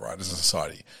past that, right? As a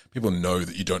society, people know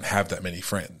that you don't have that many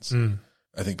friends.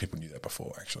 I think people knew that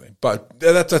before, actually. But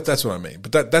that's what I mean.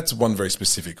 But that's one very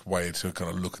specific way to kind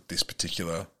of look at this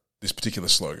particular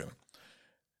slogan.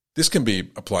 This can be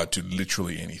applied to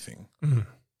literally anything,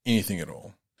 anything at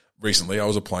all. Recently, I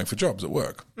was applying for jobs at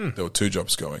work. There were 2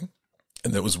 jobs going,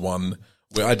 and there was one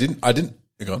where I didn't.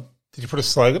 Hang on. Did you put a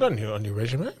slogan on your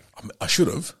resume? I should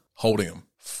have. Holding them,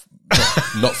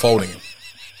 not folding them.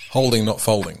 Holding, not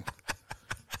folding.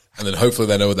 And then hopefully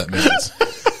they know what that means.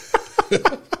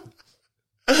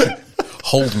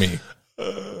 Hold me.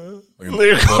 Hold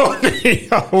me.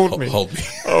 Hold me. Hold me.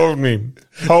 Hold me.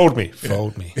 Hold me.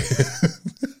 Fold me.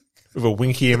 With a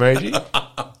winky emoji.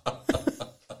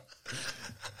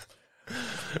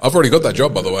 I've already got that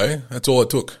job, by the way. That's all it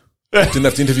took. Didn't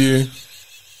have to interview.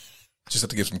 Just had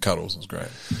to give some cuddles. It was great.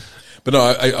 But no,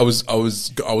 I was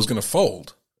going to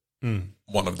fold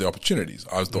one of the opportunities.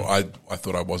 I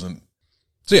thought I wasn't.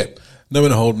 So yeah, no one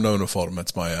to hold, no one to fold them.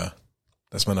 That's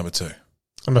my number 2.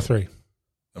 Number 3.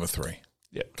 Number 3.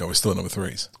 Yeah. Go, we're still at number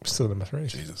 3s. Still number 3.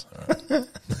 Jesus. All right.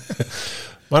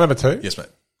 My number 2. Yes, mate.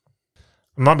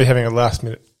 I might be having a last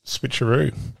minute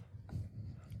switcheroo.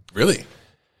 Really?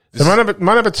 So my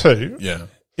number 2 Yeah.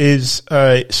 is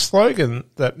a slogan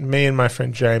that me and my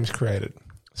friend James created.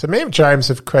 So me and James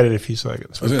have created a few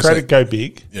slogans. We've created Go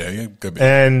Big. Yeah, Go Big.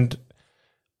 And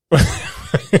we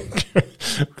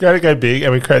created Go Big,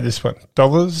 and we created this one.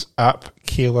 Dollars up,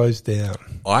 kilos down.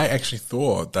 I actually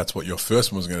thought that's what your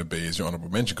first one was going to be as your honourable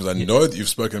mention, because I know that you've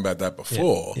spoken about that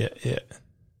before. Yeah.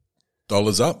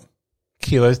 Dollars up.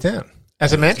 Kilos down.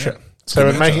 As a mantra. So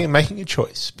we're making a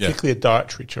choice, Yeah. particularly a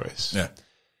dietary choice. Yeah.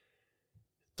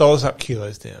 Dollars up,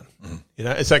 kilos down.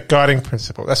 It's that guiding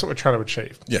principle. That's what we're trying to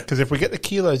achieve. Yeah. Because if we get the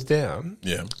kilos down,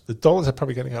 Yeah. the dollars are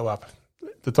probably going to go up.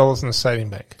 The dollars in the saving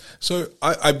bank. So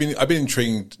I've been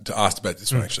intrigued to ask about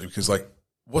this one actually, because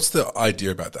what's the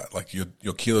idea about that? Like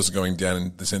your kilos are going down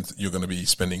in the sense that you're going to be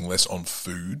spending less on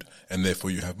food and therefore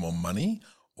you have more money,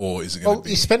 or is it going to be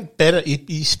you spend better?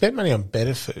 You spend money on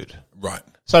better food. right?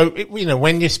 So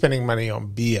when you're spending money on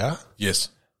beer, Yes,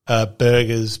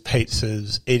 burgers,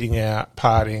 pizzas, eating out,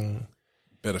 partying,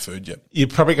 better food. Yep, you're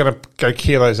probably going to go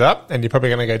kilos up, and you're probably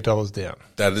going to go dollars down.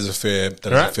 that is a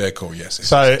fair call. Yes.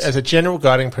 So as a general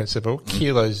guiding principle,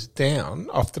 kilos down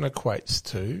often equates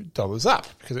to dollars up,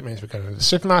 because it means we're going to the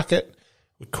supermarket,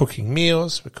 we're cooking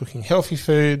meals, we're cooking healthy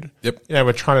food. Yep.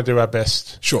 We're trying to do our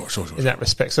best Sure. in that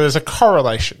respect. So there's a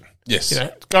correlation. Yes.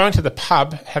 Going to the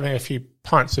pub, having a few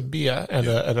pints of beer and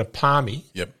a palmy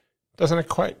Yep. doesn't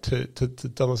equate to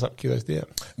dollars up, kilos down.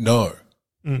 No,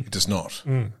 it does not.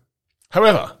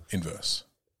 However, Inverse.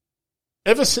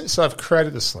 ever since I've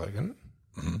created the slogan,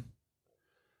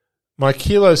 my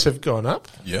kilos have gone up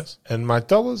Yes. and my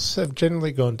dollars have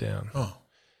generally gone down. Oh.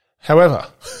 However,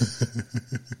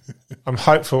 I'm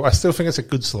hopeful. I still think it's a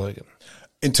good slogan.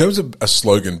 In terms of a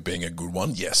slogan being a good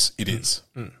one, yes, it is.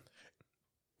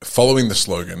 Following the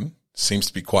slogan seems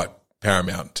to be quite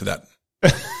paramount to that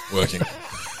working.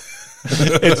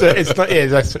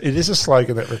 It is a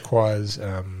slogan that requires.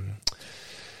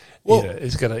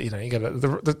 It's gonna.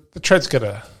 The tread's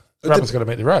gonna. The rubber's gonna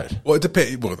meet the road. Well, it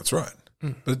depends. Well, that's right.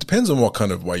 But it depends on what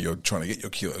kind of way you're trying to get your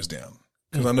kilos down.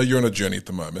 Because I know you're on a journey at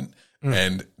the moment,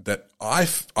 and that I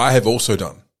have also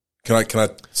done. Can I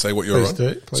say what you're Please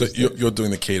on? do. You're doing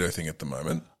the keto thing at the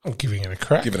moment. I'm giving it a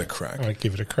crack. Give it a crack. I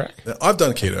give it a crack. Now, I've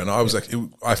done keto, and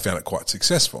I found it quite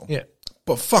successful. Yeah.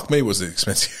 But fuck me, was it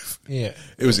expensive? Yeah.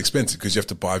 It was expensive because you have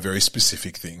to buy very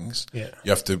specific things. Yeah.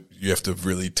 You have to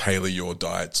really tailor your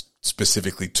diets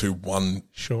specifically to one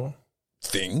Sure.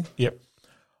 thing. Yep.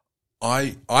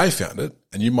 I found it,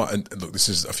 and you might, and look, this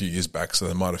is a few years back, so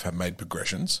they might have made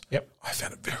progressions. Yep. I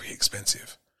found it very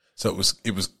expensive. So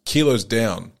it was kilos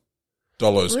down,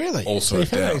 dollars Really? also so you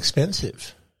found down. it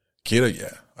expensive. Kilo,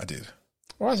 yeah, I did.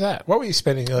 Why is that? What were you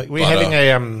spending? Like, were you Butter. having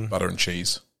a Butter and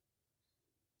cheese.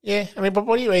 Yeah, I mean, but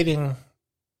what are you eating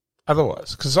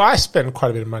otherwise? Because I spend quite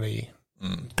a bit of money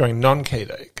going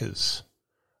non-keto because,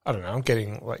 I don't know, I'm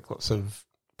getting like lots of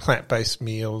plant-based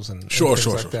meals and things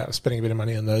like that. I'm spending a bit of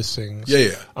money on those things.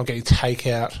 Yeah. I'm getting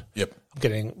takeout. Yep. I'm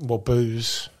getting more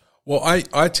booze. Well,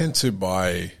 I tend to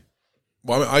buy.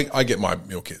 Well, I get my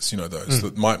meal kits. You know those.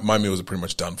 My meals are pretty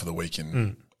much done for the week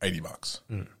in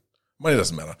 $80. Money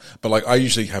doesn't matter, but like I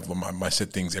usually have my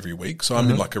set things every week, so I'm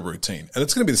in like a routine, and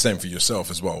it's going to be the same for yourself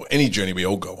as well. Any journey we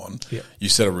all go on, you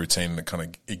set a routine,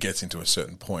 and it gets into a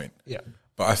certain point. Yeah.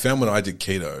 But I found when I did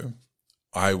keto,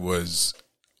 I was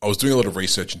doing a lot of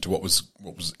research into what was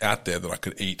out there that I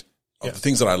could eat of the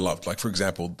things that I loved. Like for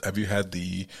example, have you had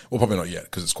probably not yet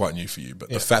because it's quite new for you, but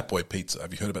the Fat Boy pizza.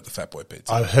 Have you heard about the Fat Boy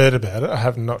pizza? I've heard about it. I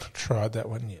have not tried that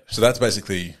one yet. So that's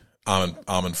basically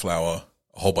almond flour,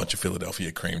 a whole bunch of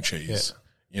Philadelphia cream cheese.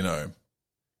 You know,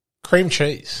 cream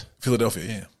cheese, Philadelphia,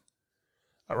 yeah.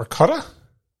 Like ricotta?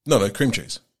 No, cream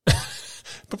cheese.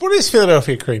 But what is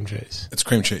Philadelphia cream cheese? It's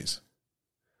cream cheese.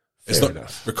 Fair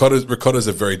enough. Ricotta's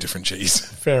a very different cheese.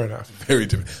 Fair enough. Very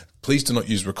different. Please do not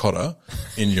use ricotta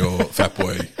in your Fat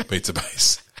Boy pizza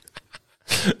base.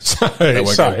 So,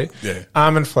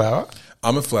 almond flour,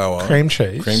 cream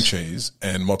cheese,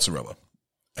 and mozzarella,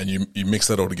 and you mix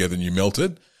that all together and you melt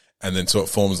it, and then so it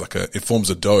forms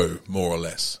a dough more or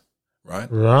less,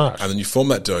 right? Right. And then you form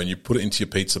that dough and you put it into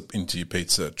your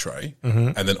pizza tray,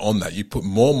 and then on that you put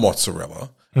more mozzarella,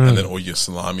 and then all your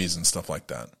salamis and stuff like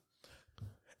that.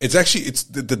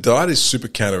 The diet is super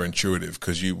counterintuitive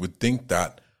because you would think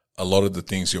that a lot of the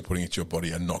things you're putting into your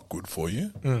body are not good for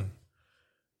you.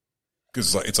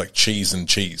 Because it's like cheese and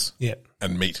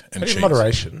meat and cheese. In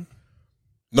moderation.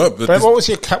 No, but what was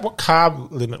what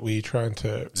carb limit were you trying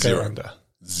to go under?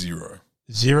 Zero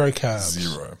carbs.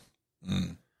 Zero.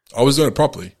 I was doing it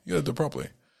properly. You got to do it properly.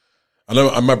 I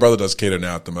know my brother does keto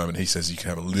now at the moment. He says you can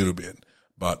have a little bit,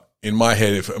 but in my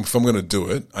head, if I'm going to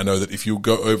do it, I know that if you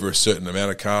go over a certain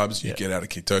amount of carbs, you get out of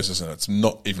ketosis, and it's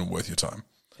not even worth your time.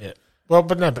 Yeah. Well,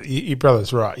 but your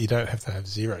brother's right. You don't have to have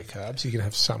zero carbs. You can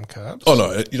have some carbs. Oh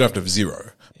no, you don't have to have zero.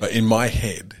 But in my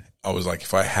head, I was like,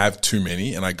 if I have too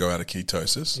many and I go out of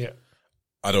ketosis,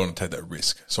 I don't want to take that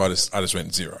risk. So I just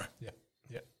went zero. Yeah.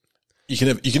 You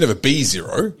can never be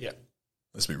zero. Yeah.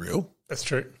 Let's be real. That's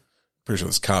true. Pretty sure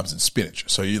there's carbs in spinach,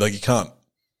 so you can't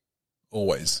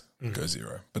always go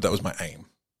zero. But that was my aim.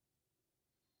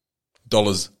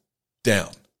 Dollars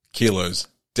down, kilos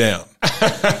down.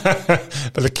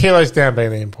 But the kilos down being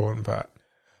the important part.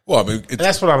 Well, I mean,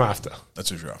 that's what I'm after.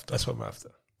 That's what you're after. That's what I'm after.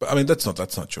 But I mean, that's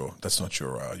not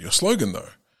your slogan though.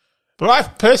 But I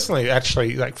personally,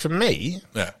 actually, like for me,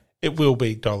 yeah, it will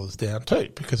be dollars down too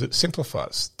because it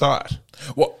simplifies diet.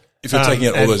 Well, if you're taking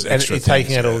out all those extra and you're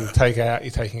taking out all the takeout,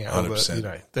 you're taking out 100%.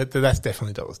 All the, that's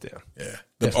definitely dollars down.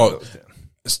 Yeah, dollars down.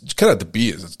 Cut out the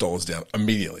beers, it's dollars down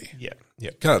immediately. Yeah.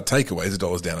 Cut out takeaways, it's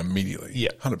dollars down immediately. Yeah,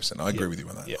 100%. I agree with you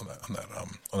on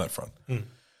that. On that front. And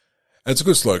it's a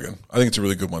good slogan. I think it's a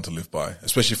really good one to live by,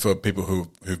 especially for people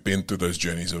who've been through those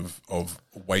journeys of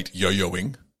weight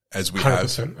yo-yoing as we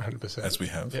 100%. As we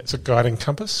have. Yeah, it's a guiding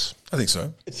compass. I think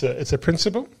so. It's a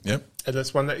principle. Yeah. And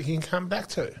it's one that you can come back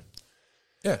to.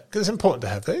 Yeah. Because it's important to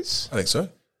have these. I think so.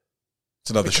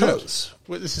 It's another shot.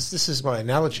 This is my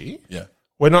analogy. Yeah.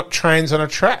 We're not trains on a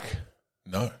track.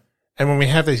 No. And when we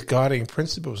have these guiding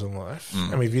principles in life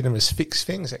and we view them as fixed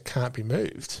things that can't be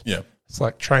moved, it's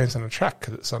like trains on a track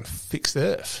because it's on fixed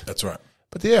earth. That's right.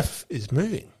 But the earth is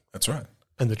moving. That's right.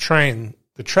 And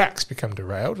the tracks become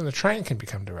derailed and the train can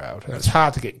become derailed. And it's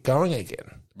hard to get going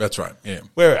again. That's right, yeah.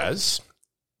 Whereas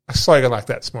a slogan like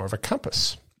that's more of a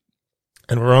compass.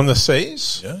 And we're on the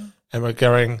seas and we're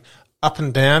going up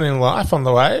and down in life on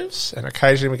the waves and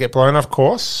occasionally we get blown off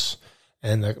course.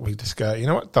 And we just go, you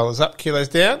know what, dollars up, kilos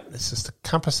down. It's just a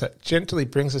compass that gently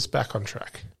brings us back on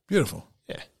track. Beautiful.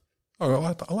 Yeah. Oh, I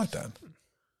like that.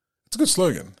 It's a good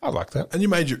slogan. I like that. And you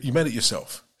made it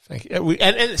yourself. Thank you. We've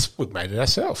made it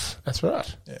ourselves. That's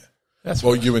right. Yeah. That's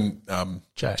well, right. you and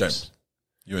James.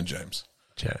 You and James.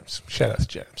 James. Shout out to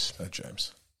James.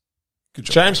 James. Good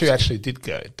job. James, who actually did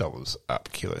go dollars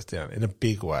up, kilos down in a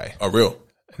big way. Oh, real?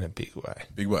 In a big way.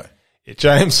 Big way. Yeah,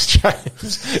 James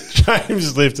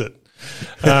lived it.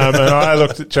 And I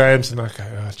looked at James and I go,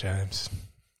 oh, James.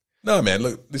 No, man,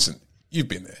 look, listen, you've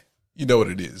been there. You know what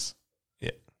it is. Yeah.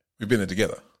 We've been there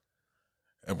together.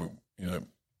 and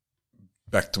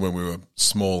back to when we were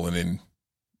small and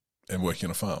working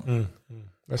on a farm.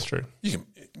 That's true.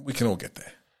 We can all get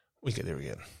there. We get there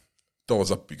again.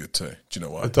 $1 up would be good too. Do you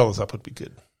know why? $1 up would be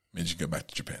good. Means you can go back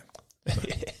to Japan.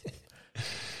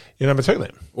 Your number 2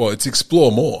 then? Well, it's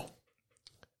explore more.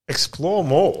 Explore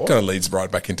more? Kind of leads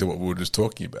right back into what we were just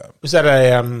talking about. Was that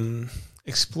a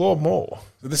explore more?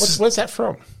 Where's that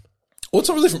from? Well, it's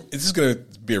not really from. This is going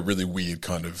to be a really weird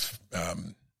kind of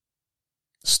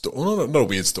story. Well, not a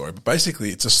weird story, but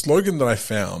basically, it's a slogan that I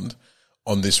found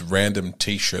on this random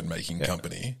T-shirt making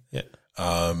company. Yeah.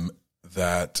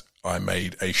 That I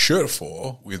made a shirt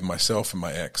for with myself and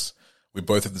my ex. We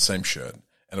both had the same shirt,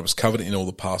 and it was covered in all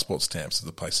the passport stamps of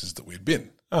the places that we'd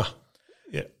been. Oh,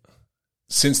 yeah.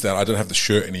 Since then, I don't have the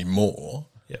shirt anymore,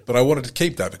 but I wanted to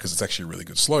keep that because it's actually a really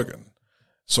good slogan.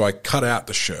 So I cut out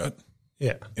the shirt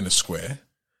in a square,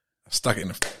 stuck it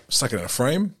in a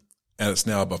frame, and it's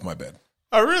now above my bed.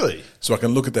 Oh, really? So I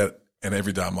can look at that, and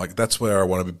every day I'm like, that's where I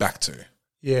want to be back to.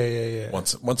 Yeah.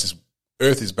 Once this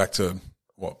Earth is back to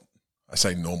what I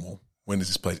say normal. When has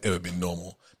this place ever been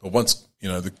normal? But once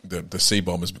the sea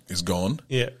bomb is gone,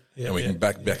 and we can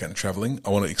back out and traveling, I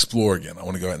want to explore again. I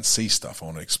want to go out and see stuff. I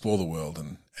want to explore the world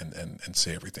and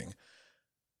see everything.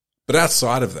 But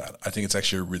outside of that, I think it's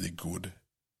actually a really good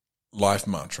life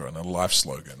mantra and a life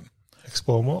slogan.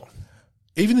 Explore more.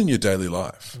 Even in your daily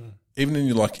life, even in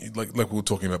your like we were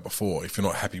talking about before, if you're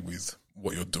not happy with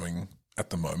what you're doing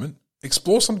at the moment,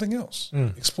 explore something else.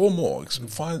 Explore more.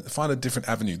 Find a different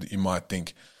avenue that you might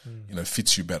think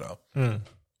fits you better.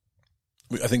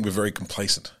 I think we're very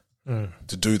complacent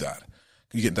to do that.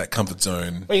 You get that comfort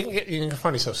zone. Well, you can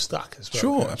find yourself stuck as well.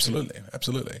 Sure,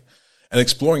 absolutely. And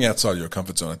exploring outside of your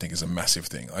comfort zone, I think, is a massive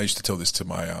thing. I used to tell this to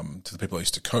my to the people I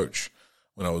used to coach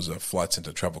when I was a flight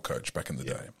center travel coach back in the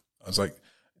day. I was like,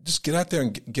 just get out there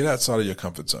and get outside of your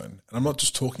comfort zone. And I'm not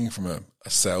just talking from a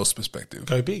sales perspective.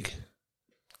 Go big.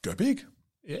 Go big.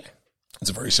 Yeah. It's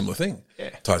a very similar thing.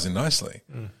 Yeah. Ties in nicely.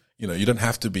 You don't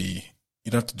have to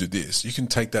do this. You can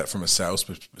take that from a sales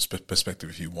perspective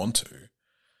if you want to,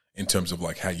 in terms of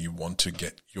like how you want to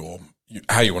get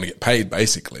how you want to get paid,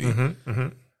 basically.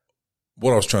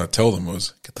 What I was trying to tell them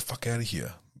was, get the fuck out of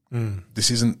here.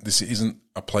 This isn't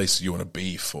a place you want to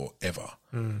be forever.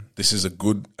 This is a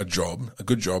good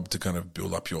job to kind of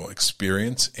build up your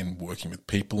experience in working with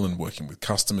people and working with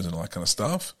customers and all that kind of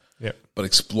stuff. Yeah. But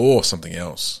explore something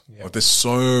else. Yep. Like there's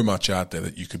so much out there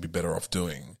that you could be better off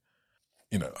doing.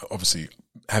 Obviously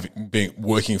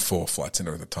working for Flight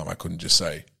Centre at the time, I couldn't just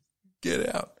say,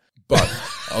 get out. But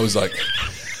I was like,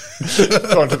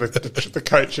 gone to the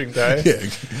coaching day. Yeah.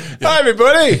 Hi,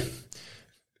 everybody.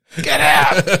 Get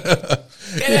out.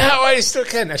 Get out while you still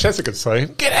can. Actually, that's a good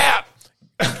slogan. Get out.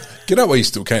 Get out while you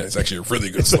still can. It's actually a really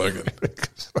good slogan.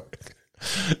 Because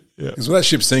with that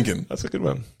ship sinking. That's a good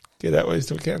one. Get out while you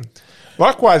still can.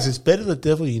 Likewise, it's better the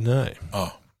devil you know.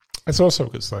 Oh. That's also a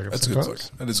good slogan. That's a good slogan.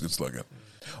 That is a good slogan.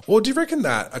 Well, do you reckon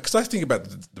that, because I think about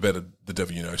the better the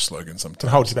devil you know slogan sometimes. It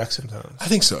holds you back sometimes. I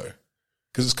think so.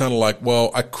 Because it's kind of like,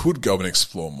 well, I could go and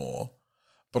explore more,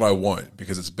 but I won't,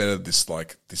 because it's better this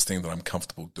thing that I'm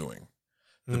comfortable doing.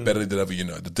 The better the devil you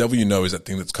know. The devil you know is that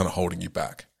thing that's kind of holding you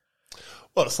back.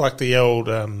 Well, it's like the old,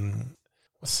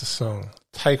 what's the song?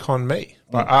 Take On Me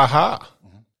by Aha.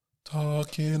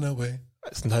 Talking away.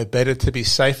 It's no better to be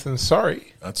safe than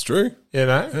sorry. That's true.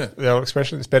 The old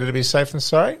expression, it's better to be safe than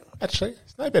sorry. Actually,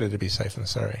 it's no better to be safe than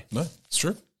sorry. No, it's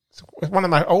true. It's one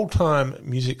of my old-time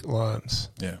music lines.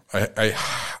 Yeah. I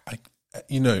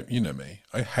you know me.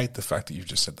 I hate the fact that you've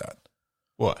just said that.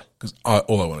 Why? Because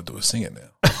all I want to do is sing it now.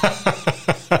 I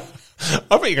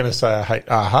thought you were going to say I hate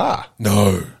Aha.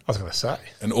 No. I was going to say.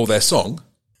 And all their song.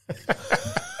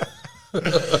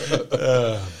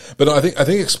 But I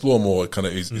think explore more kind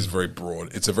of is very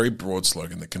broad. It's a very broad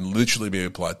slogan that can literally be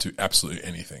applied to absolutely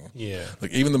anything. Yeah.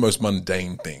 Like even the most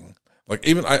mundane thing. Like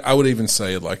even I would even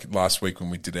say like last week when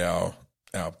we did our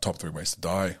top 3 ways to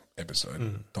die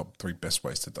episode, top 3 best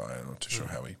ways to die. I'm not too sure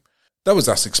how that was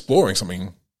us exploring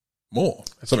something more,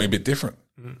 something a bit different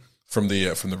from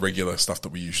the regular stuff that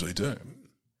we usually do.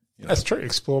 That's true.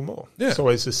 Explore more. Yeah. It's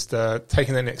always just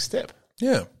taking the next step.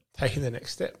 Yeah. Taking the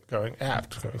next step, going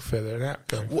out, going further and out,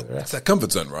 going further out. It's that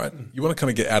comfort zone, right? You want to kind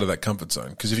of get out of that comfort zone,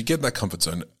 because if you get in that comfort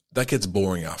zone, that gets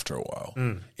boring after a while.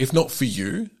 If not for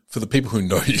you, for the people who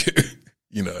know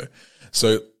you,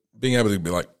 So being able to be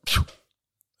like,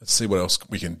 let's see what else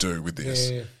we can do with this.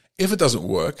 Yeah. If it doesn't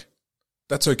work,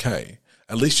 that's okay.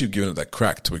 At least you've given it that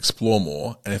crack to explore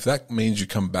more. And if that means you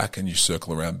come back and you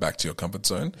circle around back to your comfort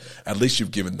zone, at least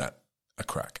you've given that a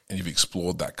crack and you've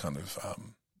explored that kind of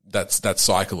that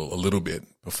cycle a little bit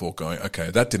before going, okay,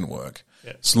 that didn't work.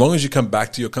 Yeah. As long as you come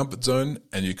back to your comfort zone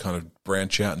and you kind of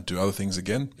branch out and do other things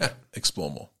again, explore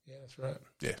more. Yeah, that's right.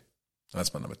 Yeah,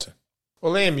 that's my number 2.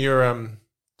 Well, Liam, you're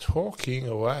talking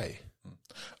away.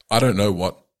 I don't know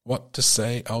what to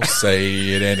say. I'll say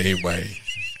it anyway.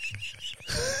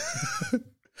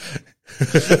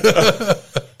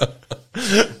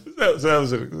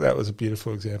 That was a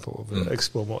beautiful example of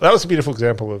explore more. That was a beautiful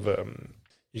example of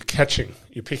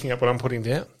you're picking up what I'm putting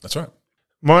down. That's right.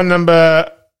 My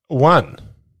number 1.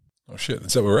 Oh shit,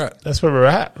 that's where we're at. That's where we're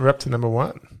at. We're up to number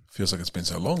 1. Feels like it's been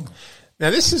so long. Now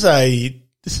this is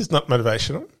not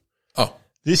motivational. Oh.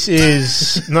 This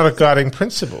is not a guiding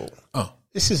principle. Oh.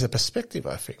 This is a perspective,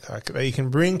 I think, that you can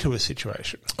bring to a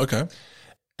situation. Okay. And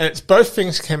it's both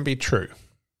things can be true.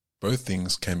 Both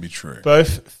things can be true.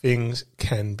 Both things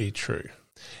can be true.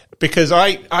 Because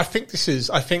I think this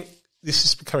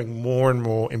is becoming more and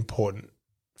more important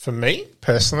for me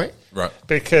personally. Right.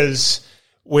 Because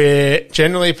where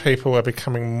generally people are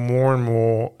becoming more and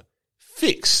more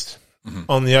fixed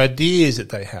on the ideas that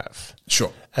they have.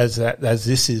 Sure. As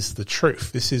this is the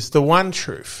truth. This is the one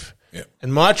truth. Yeah.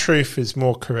 And my truth is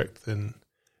more correct than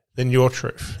your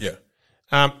truth. Yeah.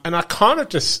 And I kind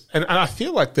of and I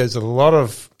feel like there's a lot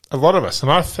of us,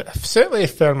 and I've certainly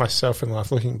found myself in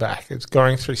life looking back, it's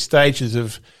going through stages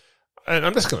of, and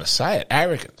I'm just going to say it,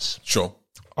 arrogance. Sure.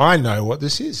 I know what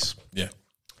this is. Yeah.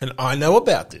 And I know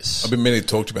about this. I've been meaning to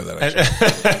talk to you about that,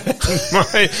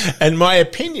 actually. and my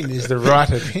opinion is the right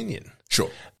opinion.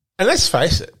 Sure. And let's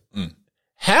face it,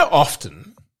 how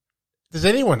often does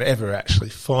anyone ever actually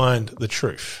find the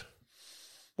truth?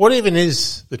 What even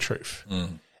is the truth?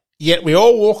 Yet we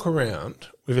all walk around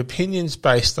with opinions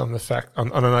based on the fact,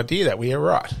 on an idea that we are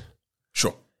right.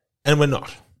 Sure. And we're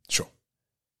not. Sure.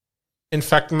 In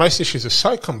fact, most issues are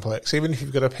so complex, even if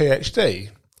you've got a PhD,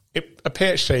 a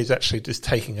PhD is actually just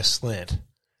taking a slant.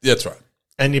 Yeah, that's right.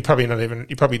 And you probably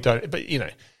don't, but you know.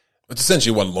 It's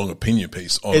essentially one long opinion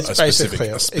piece on It's a specific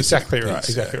exactly right. piece.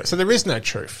 Exactly right. So there is no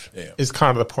truth. Yeah. Is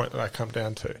kind of the point that I come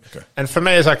down to. Okay. And for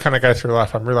me, as I kind of go through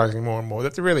life, I'm realizing more and more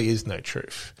that there really is no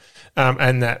truth,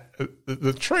 and that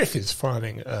the truth is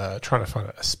trying to find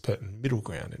a certain middle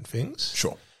ground in things.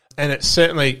 Sure. And it's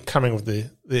certainly coming with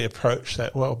the approach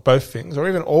that, well, both things or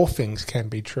even all things can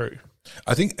be true.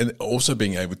 I think, and also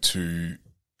being able to,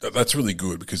 that's really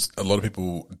good because a lot of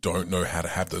people don't know how to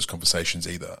have those conversations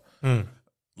either.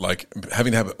 Like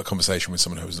having to have a conversation with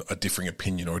someone who has a differing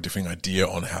opinion or a differing idea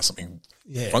on how something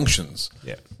functions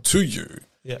to you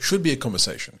should be a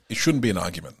conversation. It shouldn't be an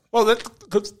argument. Well,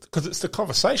 because it's the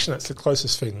conversation that's the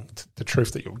closest thing to the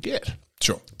truth that you'll get.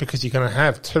 Sure. Because you're going to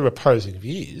have two opposing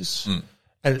views,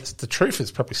 and the truth is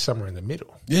probably somewhere in the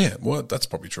middle. Yeah, well, that's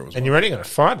probably true as well. And you're only going to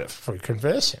find it through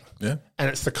conversing. Yeah. And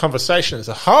it's the conversation as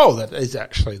a whole that is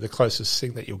actually the closest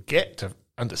thing that you'll get to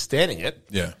understanding it.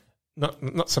 Yeah.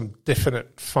 Not some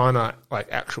definite, finite, like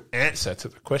actual answer to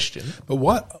the question. But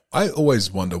what I always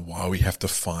wonder why we have to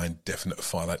find definite,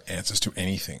 finite answers to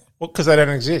anything. Well, because they don't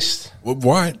exist. Well,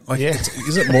 right? Like,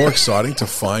 is it more exciting to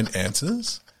find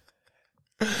answers?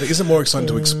 Like, is it more exciting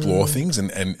to explore things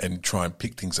and try and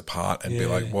pick things apart and be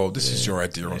like, well, this is your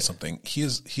idea on something.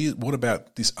 Here's what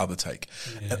about this other take?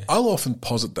 Yeah. And I'll often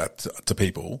posit that to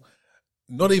people,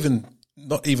 not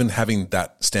even having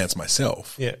that stance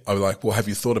myself. Yeah. I'll be like, well, have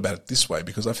you thought about it this way?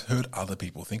 Because I've heard other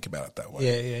people think about it that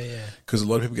way. Yeah. Because a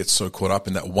lot of people get so caught up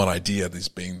in that one idea, this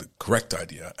being the correct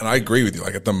idea. And I agree with you.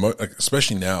 Like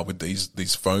especially now with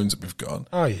these phones that we've got.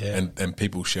 Oh yeah. And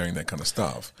people sharing that kind of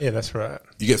stuff. Yeah, that's right.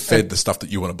 You get fed the stuff that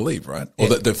you want to believe, right? Or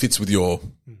that fits with your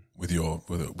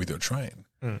train.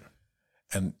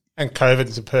 And COVID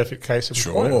is a perfect case of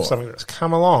something that's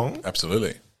come along.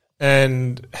 Absolutely.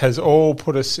 And has all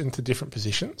put us into different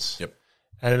positions. Yep.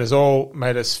 And it has all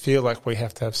made us feel like we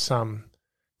have to have some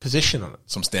position on it.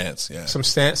 Some stance, yeah. Some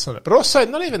stance on it. But also,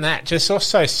 not even that, just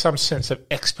also some sense of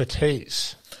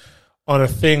expertise on a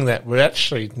thing that we're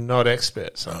actually not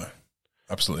experts on. No,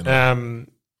 absolutely not.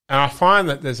 And I find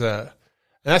that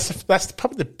that's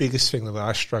probably the biggest thing that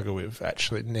I struggle with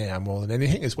actually now more than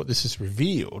anything is what this has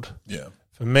revealed. Yeah.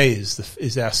 For me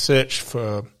is our search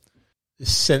for the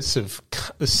sense of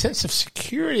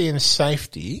security and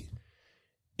safety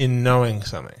in knowing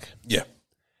something. Yeah.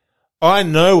 I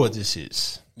know what this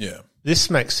is. Yeah.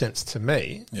 This makes sense to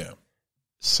me. Yeah.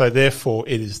 So therefore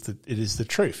it is the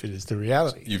truth. It is the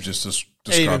reality. You've just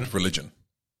described religion.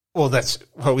 Well,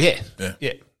 yeah.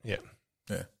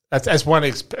 That's as one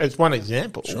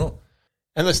example. Sure.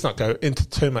 And let's not go into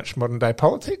too much modern day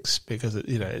politics because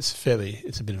it's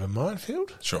a bit of a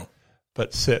minefield. Sure.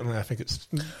 But certainly I think it's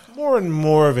more and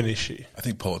more of an issue. I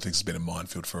think politics has been a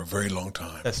minefield for a very long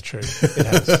time. That's true. It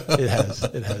has. It has.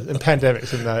 It has. And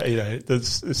pandemics, and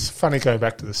it's funny going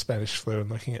back to the Spanish flu and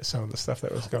looking at some of the stuff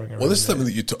that was going on. Well, this is something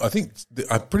that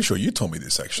I'm pretty sure you told me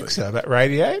this actually. So about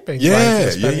radio being yeah.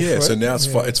 flu? So now it's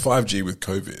 5G with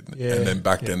COVID, and then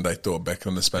back then they thought back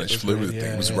on the Spanish flu thing.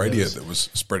 It was radio that was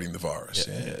spreading the virus.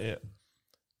 Yeah.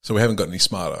 So we haven't got any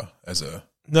smarter as a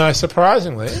no.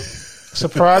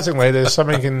 Surprisingly, there's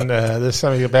something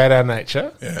about our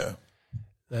nature. Yeah,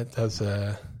 that does.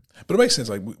 But it makes sense.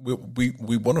 Like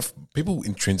we want to. People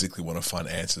intrinsically want to find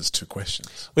answers to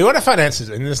questions. We want to find answers,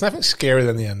 and there's nothing scarier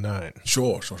than the unknown.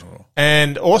 Sure.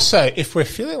 And also, if we're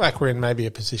feeling like we're in maybe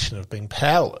a position of being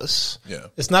powerless,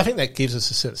 there's nothing that gives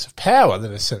us a sense of power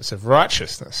than a sense of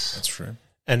righteousness. That's true.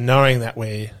 And knowing that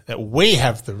we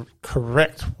have the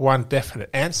correct one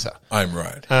definite answer. I'm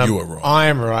right. You are wrong. I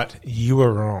am right. You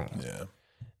are wrong. Yeah.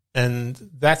 And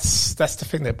that's the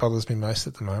thing that bothers me most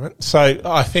at the moment. So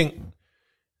I think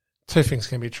two things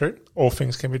can be true. All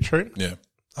things can be true. Yeah.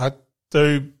 I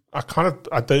do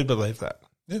believe that.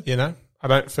 Yeah. You know, I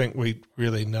don't think we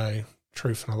really know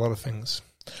truth in a lot of things.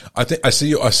 I think I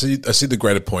see the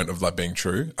greater point of like being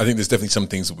true. I think there's definitely some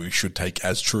things that we should take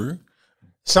as true.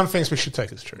 Some things we should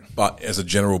take as true. But as a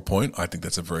general point, I think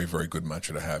that's a very, very good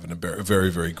mantra to have and a very,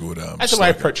 very good as a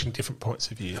way of approaching different points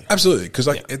of view. Absolutely. Because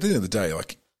at the end of the day,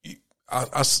 like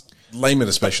us laymen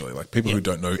especially, like people who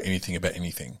don't know anything about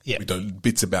anything, we know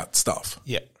bits about stuff.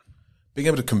 Yeah. Being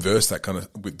able to converse that kind of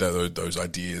with those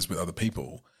ideas with other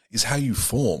people is how you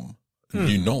form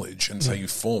new knowledge and it's how you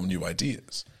form new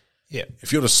ideas. Yeah.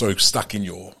 If you're just so stuck in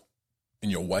your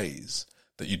ways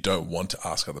that you don't want to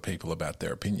ask other people about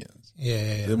their opinions,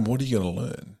 then what are you going to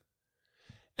learn?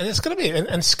 And it's going to be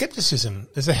and skepticism.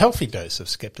 There's a healthy dose of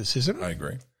skepticism. I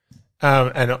agree.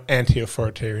 And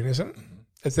anti-authoritarianism.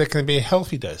 There can be a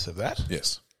healthy dose of that.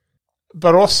 Yes.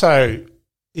 But also,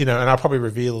 and I'll probably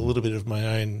reveal a little bit of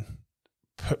my own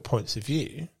points of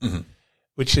view,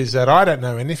 which is that I don't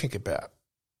know anything about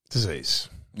disease.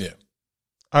 Yeah.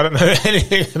 I don't know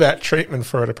anything about treatment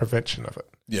for it or prevention of it.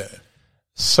 Yeah.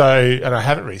 So, and I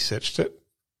haven't researched it.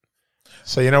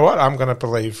 So, you know what? I'm going to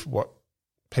believe what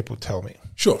people tell me.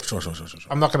 Sure.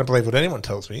 I'm not going to believe what anyone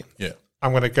tells me. Yeah.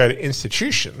 I'm going to go to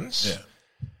institutions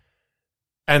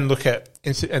and look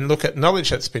at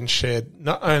knowledge that's been shared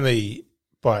not only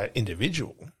by an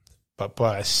individual, but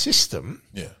by a system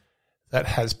that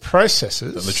has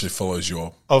processes. That literally follows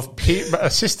a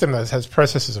system that has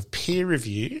processes of peer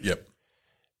review. Yep.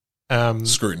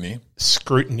 Scrutiny.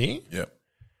 Yep.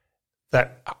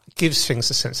 That gives things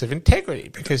a sense of integrity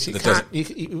because you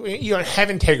don't have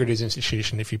integrity as an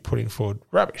institution if you're putting forward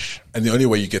rubbish. And the only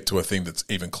way you get to a thing that's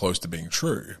even close to being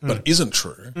true, but isn't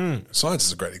true, science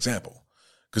is a great example.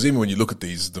 Because even when you look at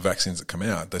the vaccines that come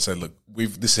out, they say, look,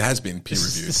 this has been peer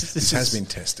reviewed. This has been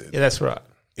tested. Yeah, that's right.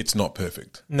 It's not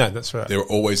perfect. No, that's right. There are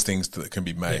always things that can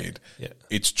be made. Yeah.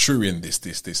 It's true in this,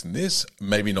 and this.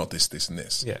 Maybe not this, and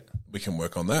this. Yeah. We can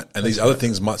work on that. And these other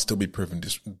things might still be proven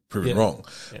wrong.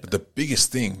 Yeah. But the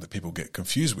biggest thing that people get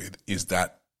confused with is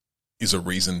that is a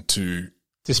reason to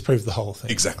disprove the whole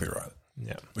thing. Exactly right.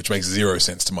 Yeah. Which makes zero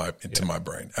sense to my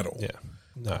brain at all. Yeah.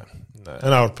 No.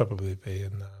 And I would probably be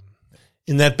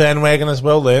in that bandwagon as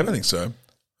well then. I think so.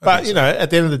 But at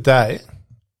the end of the day,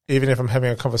 even if I'm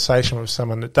having a conversation with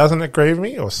someone that doesn't agree with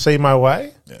me or see my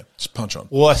way, just punch on.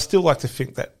 Well, I still like to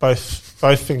think that both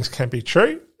things can be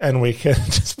true, and we can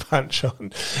just punch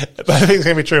on. Both things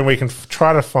can be true, and we can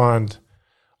try to find.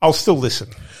 I'll still listen.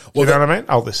 You know what I mean?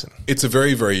 I'll listen. It's a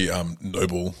very, very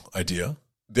noble idea.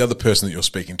 The other person that you're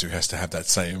speaking to has to have that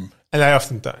same, and they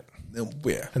often don't.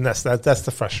 Yeah, and that's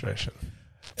the frustration.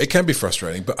 It can be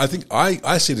frustrating, but I think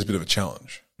I see it as a bit of a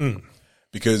challenge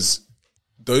because.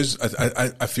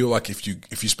 I feel like if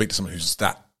you speak to someone who's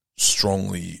that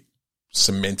strongly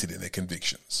cemented in their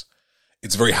convictions,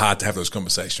 it's very hard to have those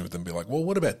conversations with them and be like, well,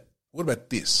 what about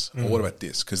this? Or what about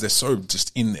this? Because they're so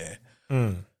just in there.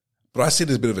 But I see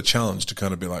it as a bit of a challenge to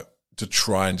kind of be like, to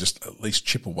try and just at least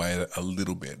chip away at it a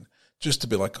little bit, just to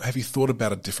be like, have you thought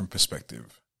about a different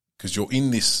perspective? Because you're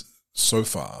in this so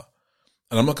far,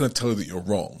 and I'm not going to tell you that you're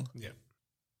wrong. Yeah.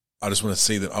 I just want to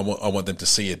see that I want them to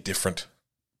see a different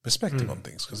perspective on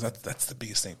things, because that's the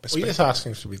biggest thing. Well, you're just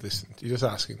asking to be listened. You're just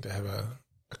asking to have a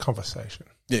conversation.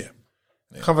 Yeah.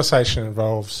 Conversation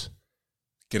involves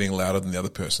getting louder than the other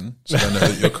person, so they know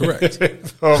that you're correct.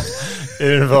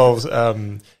 It involves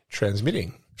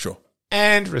transmitting, sure,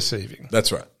 and receiving.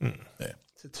 That's right. Yeah,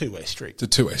 it's a two-way street. It's a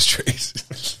two-way street.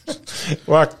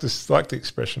 like the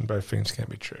expression, both things can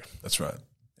be true. That's right.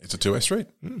 It's a two-way street.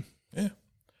 Yeah.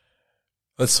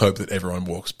 Let's hope that everyone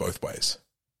walks both ways.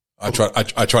 I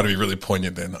try to be really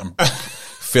poignant then. I'm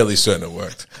fairly certain it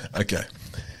worked. Okay.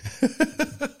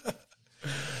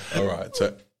 All right.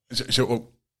 So,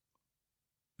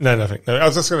 No, nothing. No, I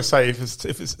was just going to say, if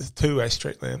it's a two-way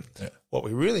street, Liam, what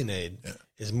we really need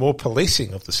is more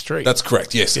policing of the street. That's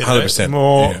correct. Yes, 100%.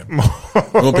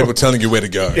 More people telling you where to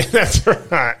go. Yeah, that's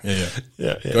right.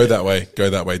 Yeah. Go that way.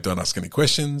 Go that way. Don't ask any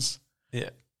questions.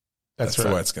 Yeah, that's right.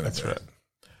 the way it's going to be. That's right.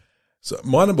 So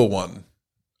my number one,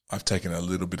 I've taken a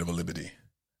little bit of a liberty.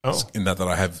 Oh, in that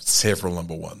I have several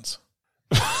number ones.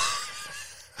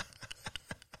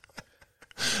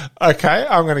 Okay,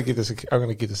 I'm going to give this a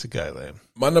go, Liam.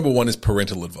 My number one is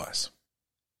parental advice.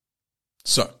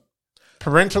 So,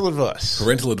 parental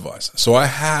advice. So I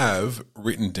have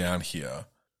written down here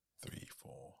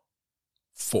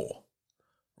 4,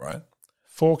 right?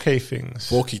 4 key things.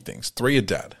 4 key things. 3 are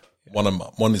dad. One are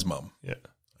mum. One is mum. Yeah.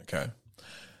 Okay.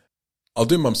 I'll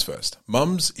do mum's first.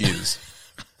 Mum's is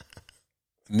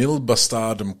nil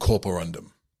bastardum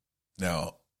corporundum.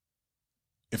 Now,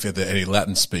 if there are any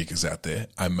Latin speakers out there,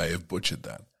 I may have butchered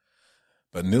that.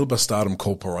 But nil bastardum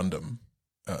corporundum,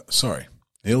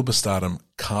 nil bastardum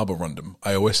carborundum.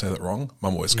 I always say that wrong.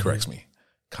 Mum always corrects me.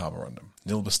 Carborundum.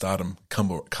 Nil bastardum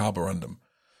carborundum.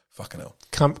 Fucking hell.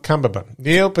 Cumberbund.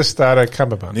 Neil Bastardo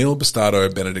Cumberbund. Neil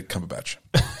Bastardo Benedict Cumberbatch.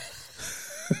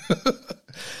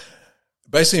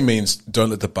 Basically means don't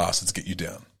let the bastards get you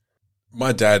down.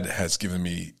 My dad has given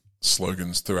me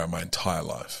slogans throughout my entire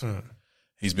life.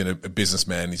 He's been a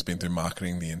businessman. He's been through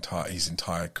marketing his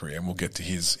entire career, and we'll get to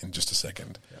his in just a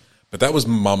second. Yeah. But that was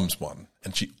mum's one,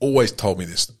 and she always told me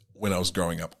this when I was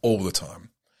growing up all the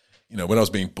time. You know, when I was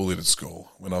being bullied at school,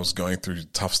 when I was going through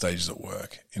tough stages at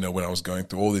work, you know, when I was going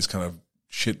through all these kind of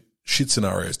shit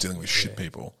scenarios dealing with shit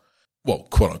people, well,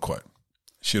 quote unquote,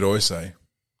 she'd always say,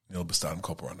 nil bastardum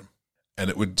corporundum. And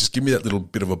it would just give me that little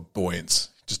bit of a buoyance,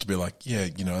 just to be like, yeah,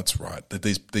 you know, that's right. That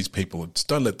these people, just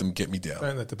don't let them get me down.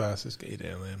 Don't let the bastards get you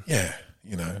down, man. Yeah,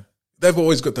 you know, they've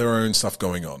always got their own stuff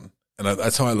going on. And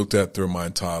that's how I looked at it through my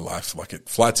entire life. Like it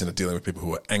flights into dealing with people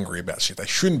who are angry about shit they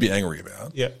shouldn't be angry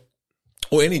about. Yeah.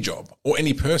 Or any job or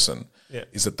any person. Yeah.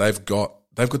 Is that they've got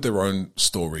their own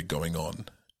story going on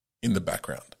in the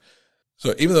background.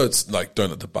 So even though it's like, don't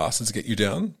let the bastards get you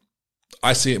down,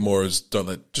 I see it more as don't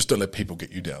let people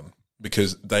get you down,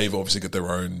 because they've obviously got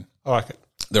their own. I like it.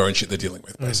 Their own shit they're dealing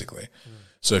with, basically.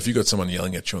 So if you got someone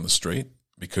yelling at you on the street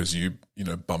because you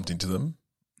bumped into them,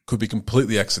 could be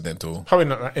completely accidental. Probably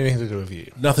not anything to do with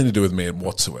you. Nothing to do with me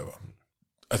whatsoever.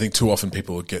 I think too often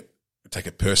people take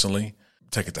it personally,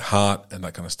 take it to heart, and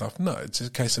that kind of stuff. No, it's a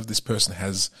case of this person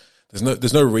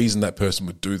there's no reason that person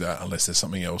would do that unless there's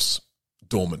something else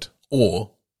dormant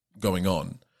or going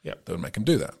on that would make them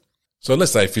do that. So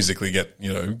unless they physically get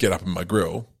up in my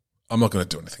grill, I'm not going to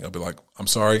do anything. I'll be like, I'm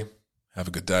sorry, have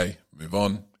a good day, move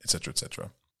on, etc.,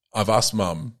 etc. I've asked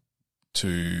mum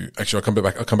to actually. I'll come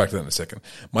back to that in a second.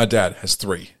 My dad has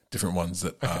 3 different ones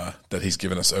that he's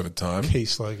given us over time. Key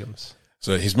slogans.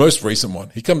 So his most recent one,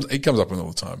 he comes up with all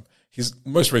the time. His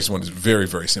most recent one is very,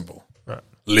 very simple. Right.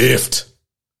 Lift.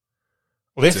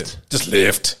 Just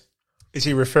lift. Is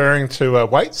he referring to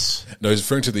weights? No, he's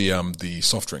referring to the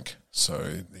soft drink.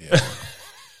 So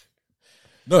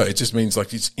no, it just means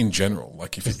like it's in general.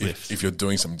 Like if you're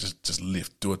doing something, just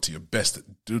lift. Do it to your best.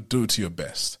 Do it to your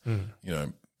best. You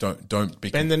know, don't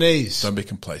be bend the knees. Don't be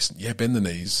complacent. Yeah, bend the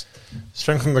knees.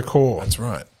 Strengthen the core. That's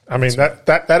right. I mean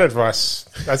that advice.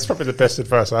 That's probably the best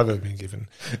advice I've ever been given.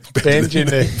 Bend your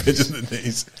knees. Bend the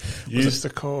knees. Use the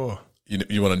core.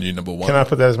 You want a new number one? Can I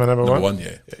put that as my number one? Number one,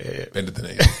 yeah. Bend at the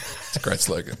knees. It's a great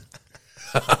slogan.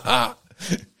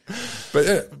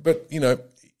 But you know,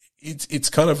 it's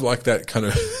kind of like that kind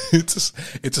of. It's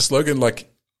a slogan like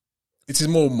it's his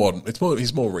more modern. It's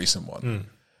his more recent one.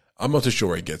 I'm not too sure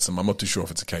where he gets them. I'm not too sure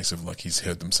if it's a case of like he's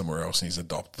heard them somewhere else and he's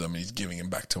adopted them and he's giving them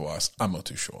back to us. I'm not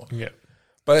too sure. Yeah,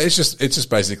 but it's just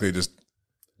basically just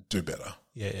do better.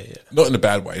 Yeah. Not in a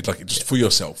bad way. It's like just for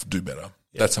yourself, do better.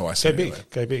 Yeah. That's how I see it. Go big.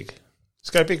 Go big. Let's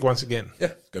go big once again.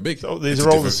 Yeah, go big. So these are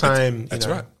all the same. That's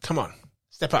right. Come on,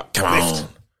 step up. Come on.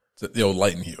 It's the old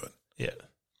Leighton Hewitt. Yeah.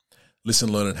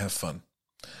 Listen, learn, and have fun.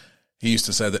 He used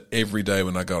to say that every day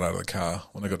when I got out of the car,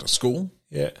 when I got to school.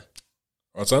 Yeah.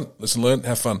 All right, son, listen, learn,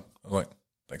 have fun. I'm like,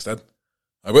 thanks, Dad.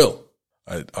 I will.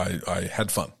 I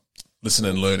had fun. Listen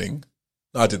and learning.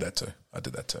 No, I did that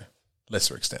too.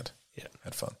 Lesser extent. Yeah.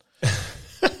 Had fun.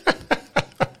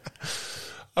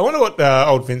 I wonder what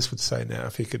old Vince would say now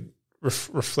if he could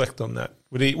reflect on that.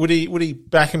 Would he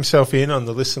back himself in on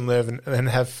the listen, learn, and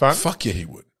have fun? Fuck yeah, he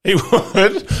would. He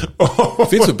would.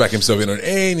 Vince would back himself in on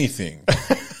anything.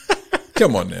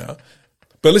 Come on now.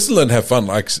 But listen, learn, have fun.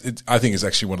 Like I think it's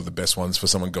actually one of the best ones for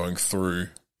someone going through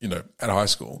at high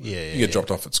school, you get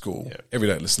dropped off at school every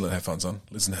day. Listen, learn, have fun, son.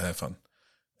 Listen, have fun.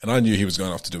 And I knew he was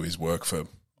going off to do his work for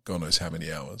God knows how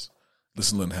many hours.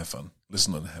 Listen, learn, have fun.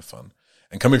 Listen, learn, have fun.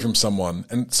 And coming from someone,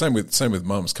 and same with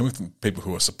mums, coming from people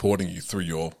who are supporting you through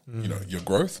your, your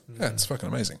growth. Yeah, it's fucking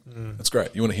amazing. That's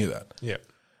great. You want to hear that? Yeah.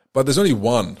 But there's only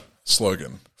one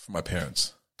slogan from my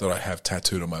parents that I have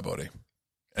tattooed on my body.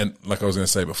 And like I was going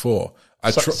to say before,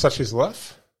 such is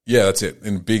life. Yeah, that's it.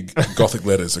 In big Gothic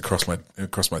letters across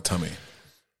my tummy.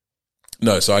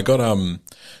 No, so I got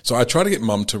so I tried to get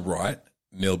Mum to write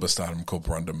Nil Bastardum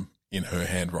Corporundum in her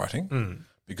handwriting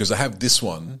because I have this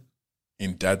one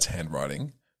in Dad's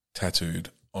handwriting tattooed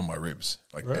on my ribs,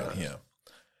 like down here.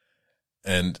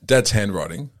 And Dad's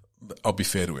handwriting, I'll be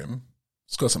fair to him,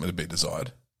 it's got something to be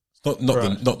desired. It's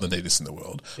not the neatest in the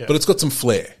world, but it's got some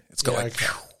flair. It's got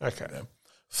okay.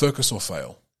 Focus or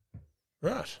fail.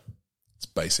 Right. It's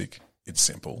basic. It's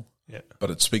simple. Yeah. But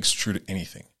it speaks true to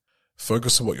anything.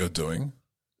 Focus on what you're doing,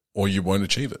 or you won't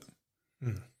achieve it.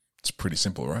 It's pretty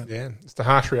simple, right? Yeah. It's the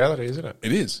harsh reality, isn't it?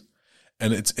 It is,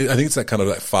 and I think it's that kind of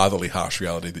that fatherly harsh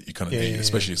reality that you kind of need,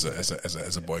 especially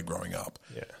as a boy growing up.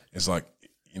 Yeah. It's like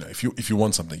if you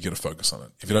want something, you got to focus on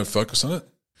it. If you don't focus on it,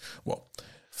 well,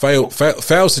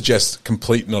 fail suggests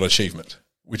complete, not achievement,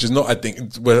 which is not I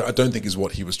don't think is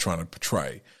what he was trying to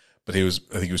portray. But I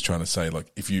think he was trying to say,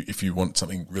 like, if you want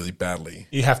something really badly,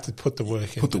 you have to put the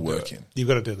work in. Put the work in. You've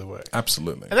got to do the work.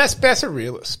 Absolutely. And that's a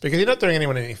realist, because you're not doing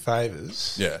anyone any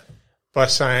favours. Yeah. By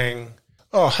saying,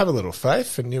 "Oh, have a little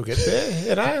faith and you'll get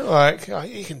there." Like, oh,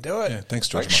 you can do it. Yeah. Thanks,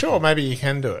 George. Like, sure, maybe you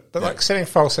can do it, but like setting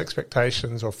false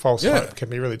expectations or false hope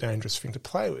can be a really dangerous thing to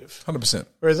play with. 100%.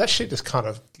 Whereas actually just kind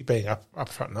of being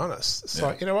upfront and honest, it's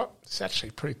like, you know what? It's actually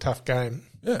a pretty tough game.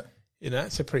 Yeah.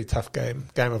 It's a pretty tough game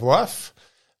of life.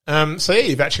 So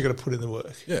you've actually got to put in the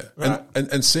work. Yeah, right?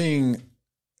 and seeing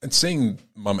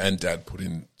Mum and Dad put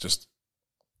in just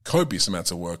copious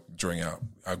amounts of work during our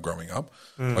growing up.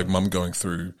 Like Mum going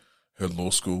through her law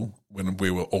school when we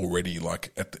were already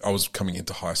like I was coming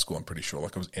into high school. I'm pretty sure,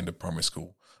 like I was end of primary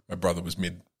school. My brother was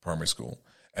mid primary school,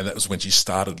 and that was when she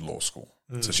started law school.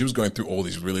 So she was going through all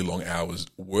these really long hours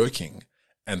working,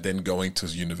 and then going to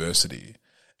university,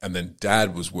 and then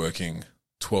Dad was working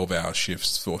 12-hour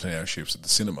shifts, 14-hour shifts at the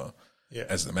cinema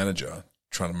as the manager,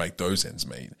 trying to make those ends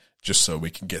meet just so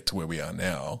we can get to where we are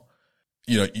now.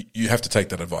 You have to take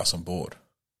that advice on board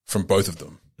from both of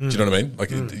them. Do you know what I mean?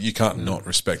 Like you can't not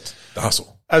respect the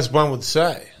hustle. As one would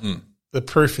say, the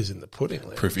proof is in the pudding.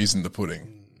 Lee. Proof is in the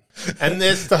pudding. And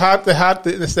there's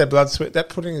there's their blood, sweat. That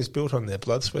pudding is built on their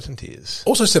blood, sweat and tears.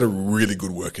 Also set a really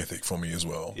good work ethic for me as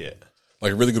well. Yeah.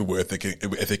 Like a really good work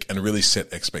ethic and really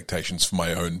set expectations for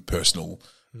my own personal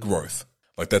growth.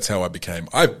 Like that's how I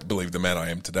believe the man I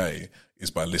am today is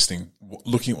by looking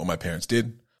at what my parents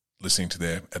did, listening to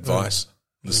their advice,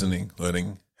 listening,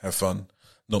 learning, have fun,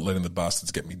 not letting the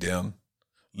bastards get me down,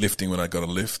 lifting when I got to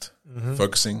lift,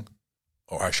 focusing,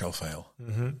 or I shall fail.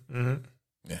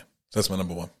 Yeah. So that's my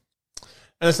number one.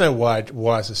 And there's no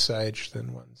wiser sage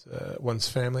than one's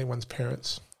family, one's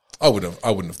parents. I wouldn't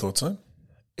have thought so.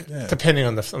 Yeah. Depending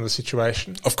on the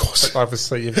situation, of course. But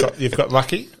obviously, you've got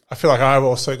lucky. I feel like I've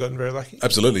also gotten very lucky.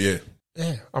 Absolutely, yeah.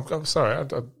 Yeah, I'm sorry.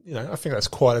 I think that's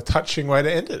quite a touching way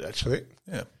to end it. Actually,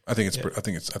 yeah. I think it's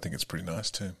pretty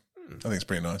nice too. I think it's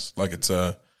pretty nice. Like it's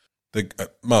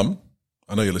Mum,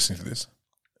 I know you're listening to this.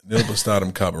 Nil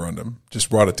Bastardum Carborundum.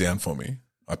 Just write it down for me.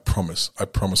 I promise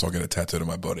I'll get a tattoo on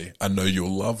my body. I know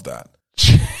you'll love that.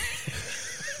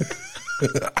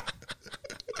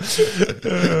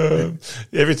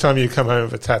 Every time you come home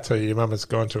with a tattoo, your mum has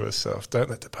gone to herself. Don't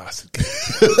let the bastard get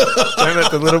me. Don't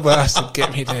let the little bastard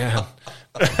get me down.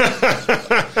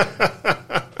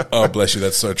 Oh, bless you.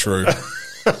 That's so true.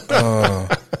 Oh.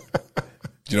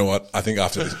 You know what? I think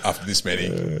after this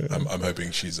meeting, I'm hoping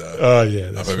she's.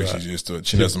 I'm hoping she's used to it.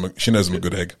 She knows I'm a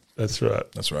good egg. That's right.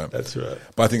 That's right. That's right.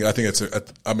 But I think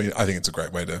it's a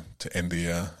great way to end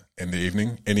the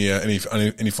evening.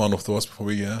 Any final thoughts before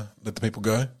we let the people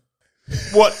go?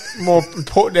 What more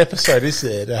important episode is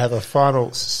there to have a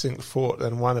final succinct thought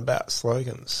than one about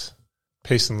slogans?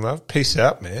 Peace and love. Peace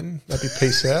out, man. Maybe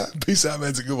peace out. Peace out,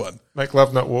 man's a good one. Make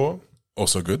love, not war.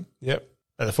 Also good. Yep.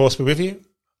 And the force be with you.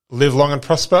 Live long and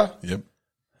prosper. Yep.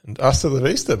 And hasta la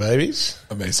vista, babies.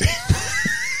 Amazing.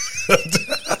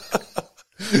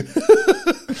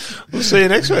 We'll see you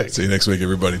next week. See you next week,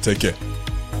 everybody. Take care.